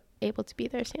have been able to be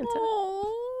their Santa.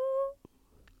 Aww.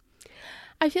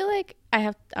 I feel like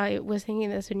I was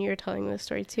thinking this when you were telling this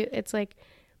story too. It's like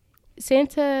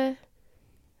Santa,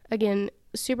 again,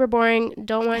 super boring.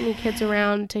 Don't want any kids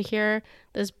around to hear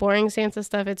this boring Santa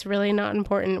stuff. It's really not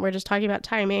important. We're just talking about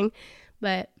timing.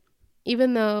 But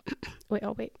even though,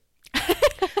 okay,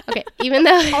 even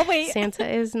though Santa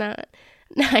is not,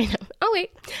 I know, I'll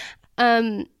wait.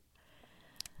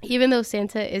 Even though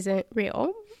Santa isn't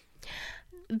real,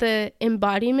 the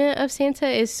embodiment of Santa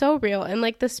is so real, and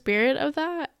like the spirit of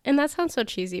that, and that sounds so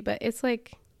cheesy, but it's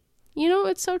like,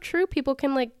 it's so true. People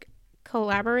can like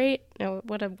collaborate,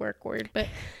 what a work word, but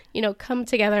come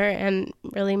together and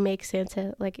really make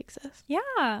Santa like exist.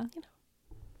 Yeah.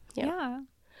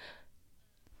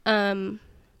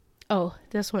 Oh,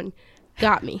 this one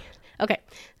got me. Okay,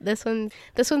 this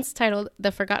one's titled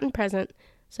 "The Forgotten Present,"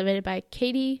 submitted by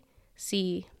Katie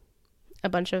C. A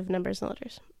bunch of numbers and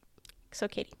letters. So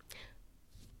Katie,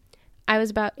 I was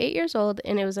about 8 years old,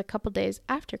 and it was a couple days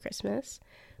after Christmas.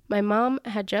 My mom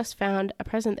had just found a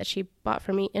present that she bought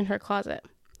for me in her closet.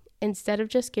 Instead of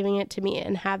just giving it to me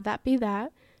and have that be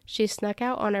that, she snuck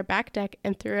out on our back deck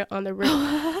and threw it on the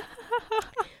roof.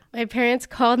 My parents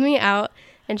called me out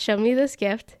and showed me this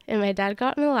gift, and my dad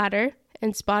got on a ladder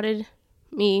and spotted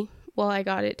me while I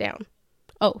got it down.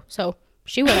 Oh, so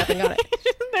she went up and got it.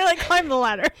 They're like, climb the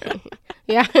ladder.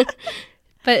 Yeah.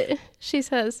 But she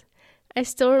says, I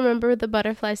still remember the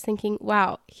butterflies thinking,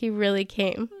 wow, he really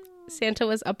came. Santa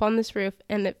was up on this roof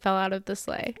and it fell out of the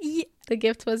sleigh. Yeah. The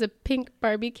gift was a pink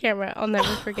Barbie camera. I'll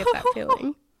never forget that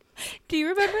feeling. Do you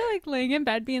remember like laying in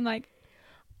bed being like,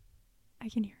 I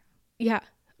can hear? Yeah.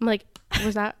 I'm like,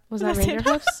 was that reindeer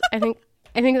hoofs? I think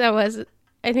that was,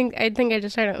 I think I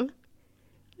just tried to,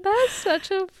 that's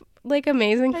such a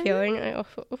amazing feeling.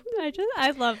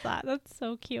 I love that. That's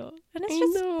so cute. And it's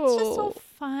just so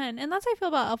fun. And that's how I feel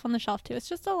about Elf on the Shelf too. It's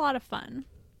just a lot of fun.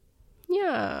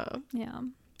 Yeah. Yeah.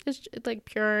 It's like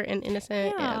pure and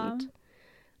innocent, and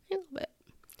I love it.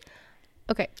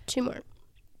 Okay, 2 more.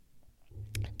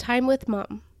 Time with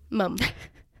Mom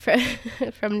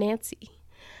from Nancy.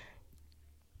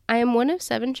 I am one of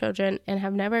 7 children and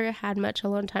have never had much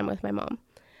alone time with my mom.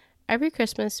 Every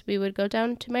Christmas, we would go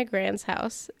down to my grand's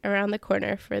house around the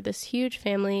corner for this huge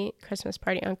family Christmas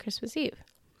party on Christmas Eve.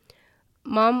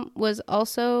 Mom was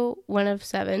also one of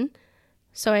 7,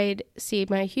 so I'd see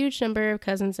my huge number of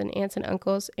cousins and aunts and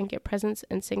uncles and get presents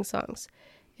and sing songs.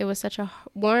 It was such a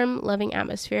warm, loving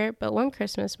atmosphere, but one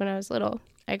Christmas when I was little,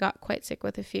 I got quite sick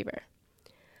with a fever.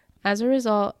 As a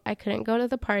result, I couldn't go to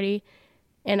the party,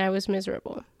 and I was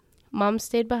miserable. Mom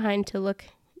stayed behind to look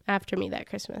after me that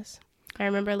Christmas. I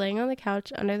remember laying on the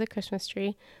couch under the Christmas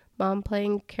tree, Mom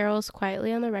playing carols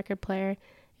quietly on the record player.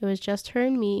 It was just her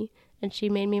and me, and she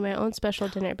made me my own special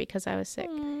dinner because I was sick,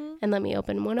 and let me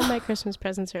open one of my Christmas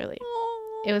presents early.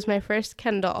 It was my first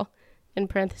Ken doll, in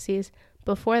parentheses.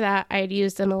 Before that, I had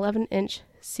used an 11-inch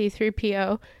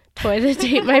C-3PO toy to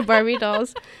date my Barbie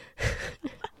dolls.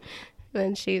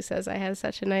 Then she says I had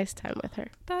such a nice time with her.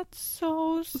 That's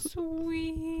so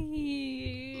sweet.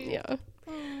 Yeah.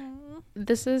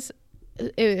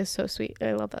 It is so sweet.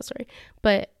 I love that story.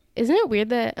 But isn't it weird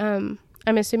that I'm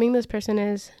assuming this person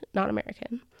is not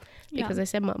American because I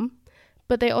said mom,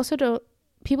 but they also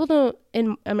people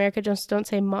in America just don't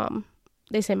say mom.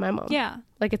 They say my mom. Yeah.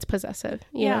 Like it's possessive,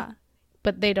 you know?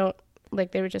 But they don't,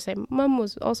 like they would just say mom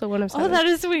was also one of 7. Oh, that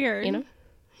is weird. You know?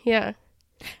 Yeah.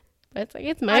 But it's like,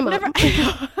 it's my mom.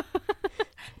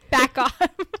 Back off.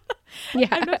 Yeah.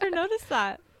 I've never noticed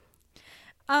that.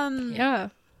 Yeah.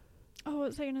 Oh, what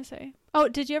was I going to say? Oh,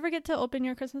 did you ever get to open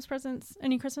your Christmas presents,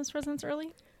 any Christmas presents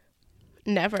early?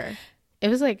 Never. It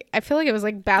was like, I feel like it was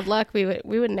like bad luck. We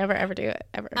would never ever do it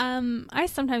ever. I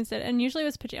sometimes did, and usually it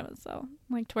was pajamas though,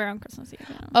 like to wear on Christmas Eve.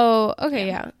 You know? Oh, okay,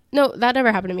 yeah. No, that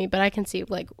never happened to me, but I can see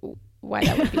like why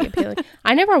that would be appealing.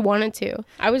 I never wanted to.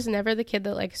 I was never the kid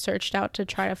that like searched out to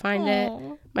try to find it.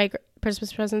 My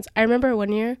Christmas presents. I remember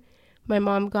one year my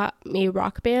mom got me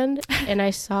Rock Band and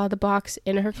I saw the box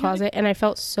in her closet and I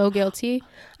felt so guilty.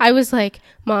 I was like,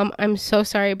 Mom, I'm so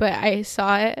sorry, but I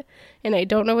saw it and I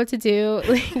don't know what to do,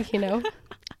 like, you know.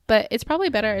 But it's probably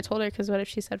better I told her, because what if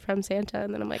she said from Santa,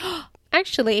 and then I'm like,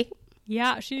 actually,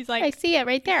 Yeah, she's like, I see it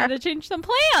right there. Gotta change some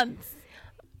plans.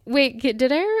 Wait,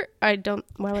 did I don't,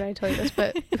 why would I tell you this,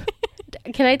 but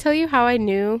can I tell you how I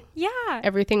knew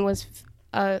everything was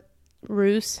a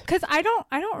ruse? Because I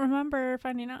don't remember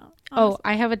finding out. Honestly. Oh,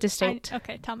 I have a distinct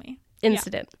okay, tell me.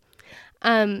 Incident.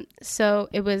 So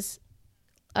it was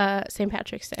St.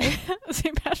 Patrick's Day.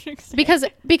 St. Patrick's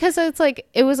Day. Because it's like,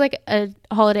 it was like a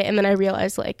holiday, and then I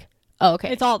realized like, oh,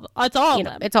 okay. It's all it's all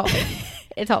fake.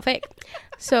 It's all fake.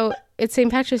 So it's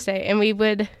St. Patrick's Day, and we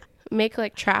would make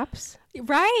like traps.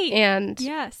 Right. And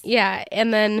yes. Yeah.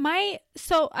 And then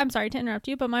so I'm sorry to interrupt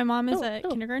you, but my mom is a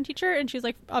kindergarten teacher, and she's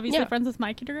like obviously friends with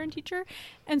my kindergarten teacher.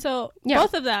 And so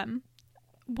both of them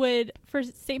would, for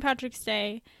St. Patrick's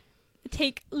Day,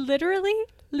 take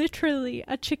literally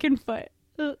a chicken foot.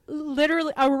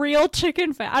 Literally a real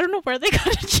chicken foot. I don't know where they got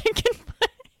a chicken foot.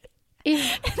 And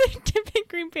they dip it in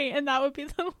green paint, and that would be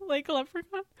the like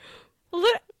leprechaun.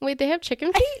 Wait, they have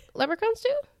chicken feet? Leprechauns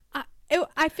do?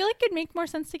 I feel like it'd make more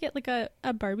sense to get like a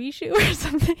Barbie shoe or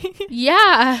something.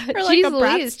 Yeah. Or like a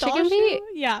Bratz chicken feet?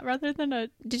 Yeah, rather than a...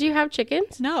 Did you have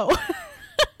chickens? No.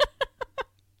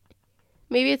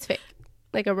 Maybe it's fake.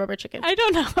 Like a rubber chicken. I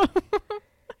don't know.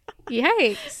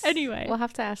 Yikes. Anyway. We'll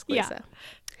have to ask Lisa.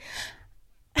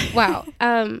 Yeah. Wow.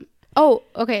 Oh,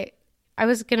 okay. I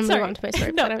was going to move on to my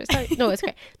story. No. But I was sorry. No, it's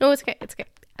okay. No, it's okay. It's okay.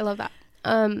 I love that.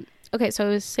 Okay, so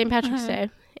it was St. Patrick's Day,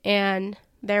 and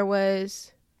there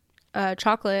was...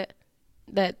 chocolate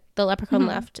that the leprechaun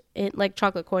left in, like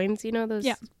chocolate coins, you know, those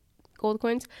gold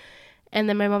coins. And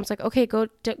then my mom's like, okay, go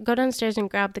downstairs and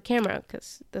grab the camera,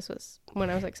 because this was when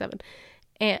I was like 7,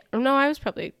 and no, I was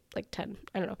probably like 10,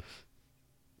 I don't know.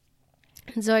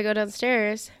 And so I go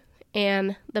downstairs,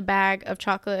 and the bag of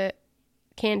chocolate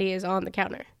candy is on the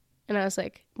counter, and I was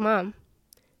like, Mom,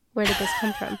 where did this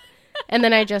come from? And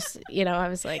then I just, I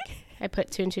was like, I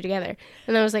put 2 and 2 together.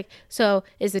 And I was like, so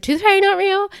is the tooth fairy not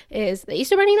real? Is the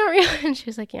Easter bunny not real? And she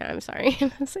was like, yeah, I'm sorry.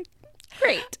 And I was like,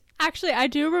 great. Actually, I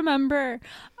do remember,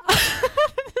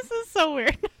 this is so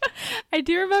weird. I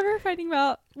do remember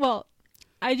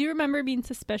I do remember being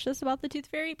suspicious about the tooth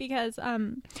fairy, because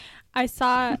I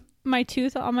saw my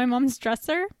tooth on my mom's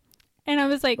dresser, and I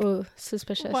was like, ooh,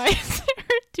 suspicious. Why is there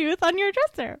a tooth on your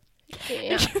dresser?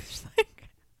 Yeah. And she was like,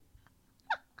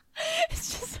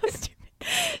 it's just so stupid.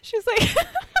 She's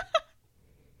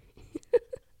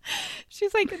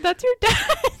like, that's your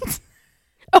dad's.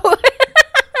 Oh.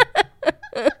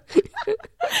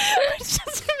 It's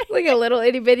just like a little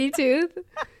itty bitty tooth.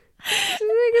 She's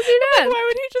like, it's your dad. Why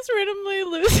would he just randomly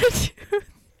lose a tooth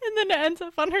and then it ends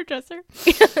up on her dresser?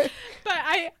 But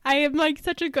I am like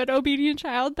such a good obedient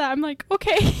child that I'm like,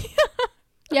 okay.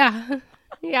 Yeah,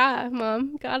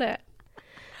 Mom, got it.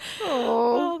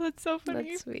 Oh, that's so funny.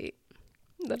 That's sweet.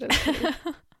 That is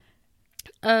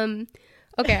funny.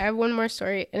 Okay, I have one more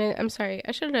story, and I'm sorry,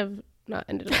 I should have not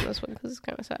ended on this one because it's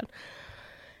kind of sad,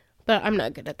 but I'm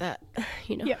not good at that,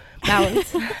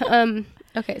 balance.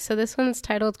 Okay, so this one's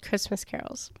titled Christmas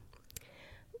Carols.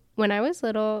 When I was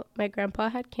little, my grandpa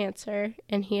had cancer,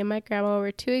 and he and my grandma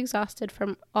were too exhausted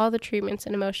from all the treatments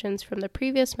and emotions from the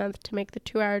previous month to make the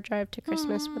 2-hour drive to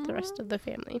Christmas with the rest of the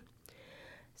family.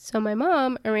 So my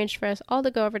mom arranged for us all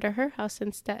to go over to her house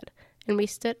instead, and we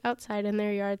stood outside in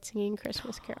their yard singing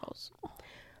Christmas carols.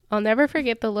 I'll never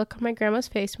forget the look on my grandma's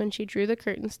face when she drew the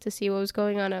curtains to see what was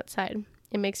going on outside.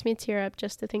 It makes me tear up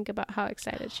just to think about how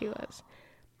excited she was.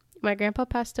 My grandpa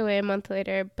passed away a month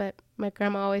later, but my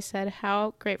grandma always said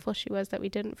how grateful she was that we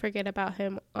didn't forget about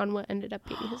him on what ended up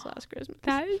being his last Christmas.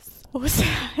 That is so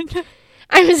sad.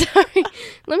 I'm sorry.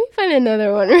 Let me find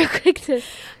another one real quick to...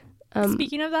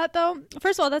 Speaking of that, though,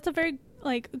 first of all, that's a very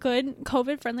good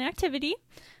COVID-friendly activity.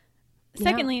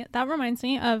 Secondly, that reminds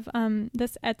me of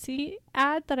this Etsy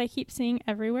ad that I keep seeing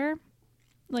everywhere,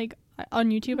 like on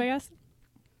YouTube, I guess.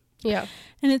 Yeah.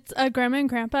 And it's a grandma and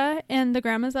grandpa, and the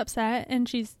grandma's upset, and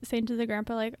she's saying to the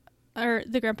grandpa, or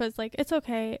the grandpa's like, it's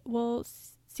okay, we'll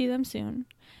see them soon.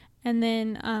 And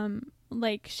then,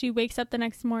 she wakes up the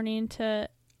next morning to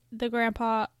the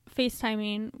grandpa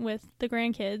FaceTiming with the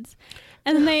grandkids,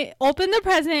 and then they open the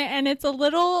present, and it's a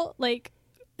little,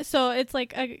 so it's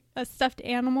like a stuffed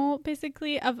animal,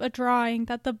 basically, of a drawing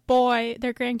that the boy,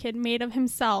 their grandkid, made of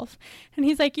himself. And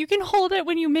he's like, you can hold it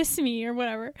when you miss me, or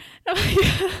whatever. I'm like,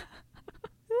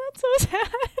 that's so sad.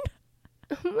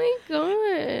 Oh my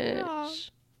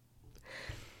gosh.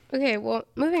 Yeah. Okay, well,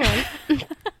 moving on.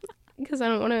 Because I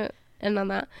don't want to end on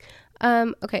that.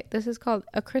 Okay, this is called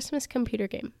A Christmas Computer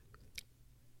Game.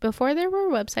 Before there were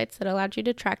websites that allowed you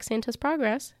to track Santa's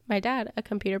progress, my dad, a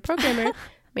computer programmer,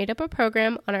 made up a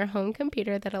program on our home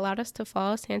computer that allowed us to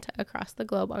follow Santa across the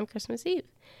globe on Christmas Eve.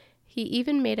 He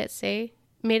even made it say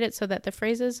made it so that the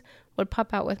phrases would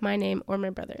pop out with my name or my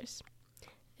brother's.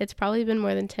 It's probably been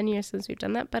more than 10 years since we've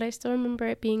done that, but I still remember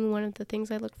it being one of the things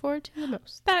I look forward to the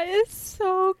most. That is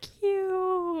so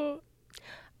cute.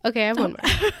 Okay, I have one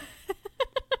more.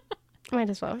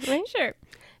 Might as well, right? Sure.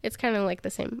 It's kind of like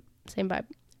the same vibe.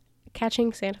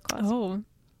 Catching Santa Claus. Oh.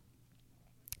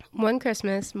 One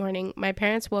Christmas morning, my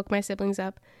parents woke my siblings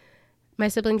and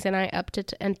I up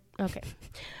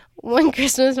One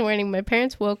Christmas morning, my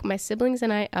parents woke my siblings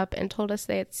and I up and told us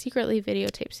they had secretly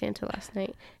videotaped Santa last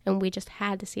night, and we just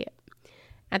had to see it.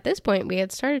 At this point, we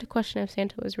had started to question if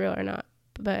Santa was real or not,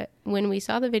 but when we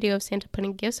saw the video of Santa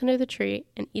putting gifts under the tree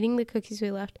and eating the cookies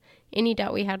we left, any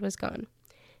doubt we had was gone.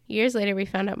 Years later, we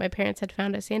found out my parents had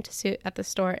found a Santa suit at the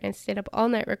store and stayed up all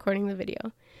night recording the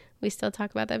video. We still talk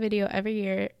about that video every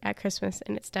year at Christmas,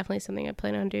 and it's definitely something I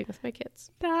plan on doing with my kids.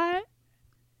 That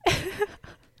is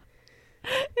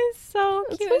so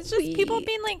cute. So it's just sweet. People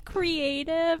being like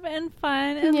creative and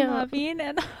fun and loving,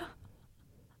 and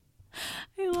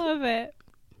I love it.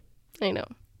 I know.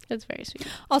 It's very sweet.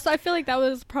 Also, I feel like that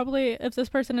was probably, if this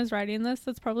person is writing this,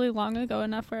 that's probably long ago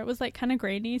enough where it was like kind of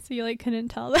grainy, so you like couldn't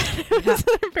tell that it was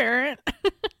their parent.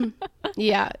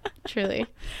 Yeah, truly.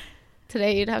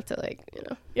 Today you'd have to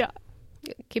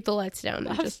keep the lights down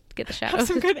and just get the shadows. Have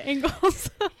some good angles.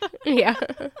 Yeah.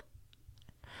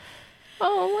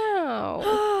 Oh, wow.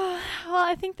 Well,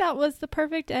 I think that was the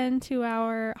perfect end to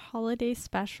our holiday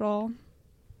special.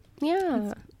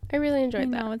 Yeah. I really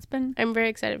enjoyed that. It's been... I'm very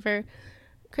excited for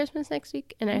Christmas next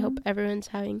week, and I hope everyone's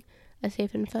having a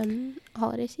safe and fun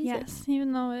holiday season. Yes,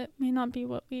 even though it may not be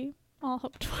what we all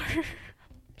hoped for.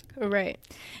 Right.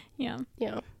 Yeah.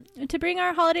 Yeah. To bring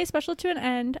our holiday special to an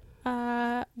end,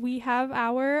 we have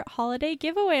our holiday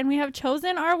giveaway, and we have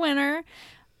chosen our winner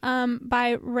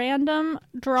by random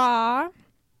draw.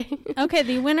 Okay,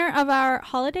 the winner of our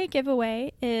holiday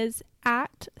giveaway is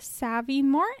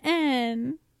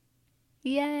 @SavvyMorton.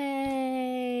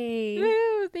 Yay!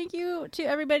 Woo! Thank you to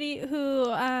everybody who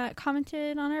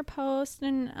commented on our post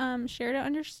and shared it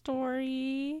on your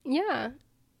story. Yeah.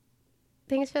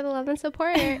 Thanks for the love and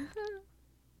support.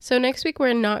 So next week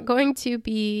we're not going to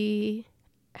be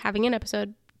having an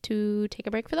episode to take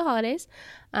a break for the holidays,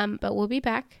 but we'll be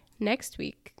back next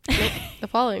week, the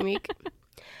following week.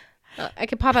 I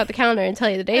could pop out the calendar and tell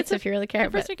you the dates if you really care.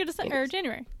 The first week of December or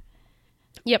January.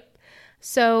 Yep.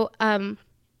 So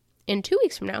in 2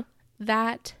 weeks from now,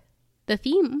 the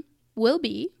theme will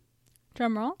be,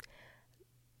 drumroll,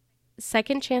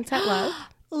 Second Chance at Love.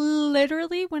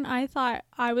 Literally, when I thought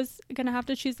I was going to have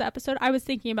to choose the episode, I was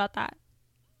thinking about that.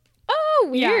 Oh,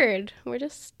 weird. Yeah. We're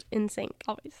just in sync.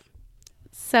 Always.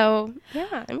 So,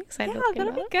 yeah, I'm excited. Yeah,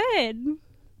 that'll be good.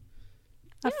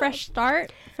 A fresh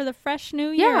start for the fresh new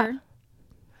year. Yeah. Oh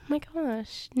my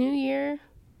gosh. New year.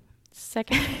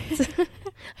 Second chance.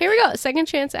 Here we go. Second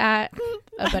chance at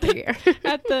a better year.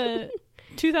 At the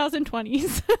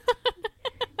 2020s.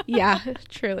 Yeah,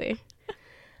 truly.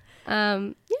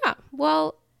 Yeah.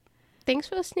 Well, thanks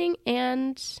for listening,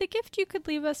 and the gift you could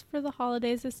leave us for the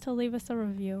holidays is to leave us a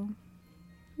review.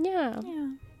 Yeah.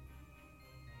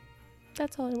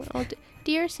 That's all I want.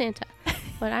 Dear Santa,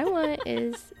 what I want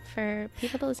is for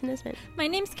people to listen to this. My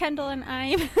name's Kendall, and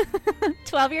I'm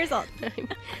 12 years old.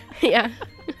 Yeah.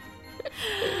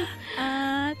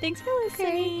 Thanks for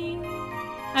listening.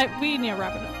 We need to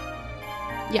wrap it up.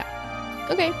 Yeah.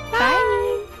 Okay. Bye.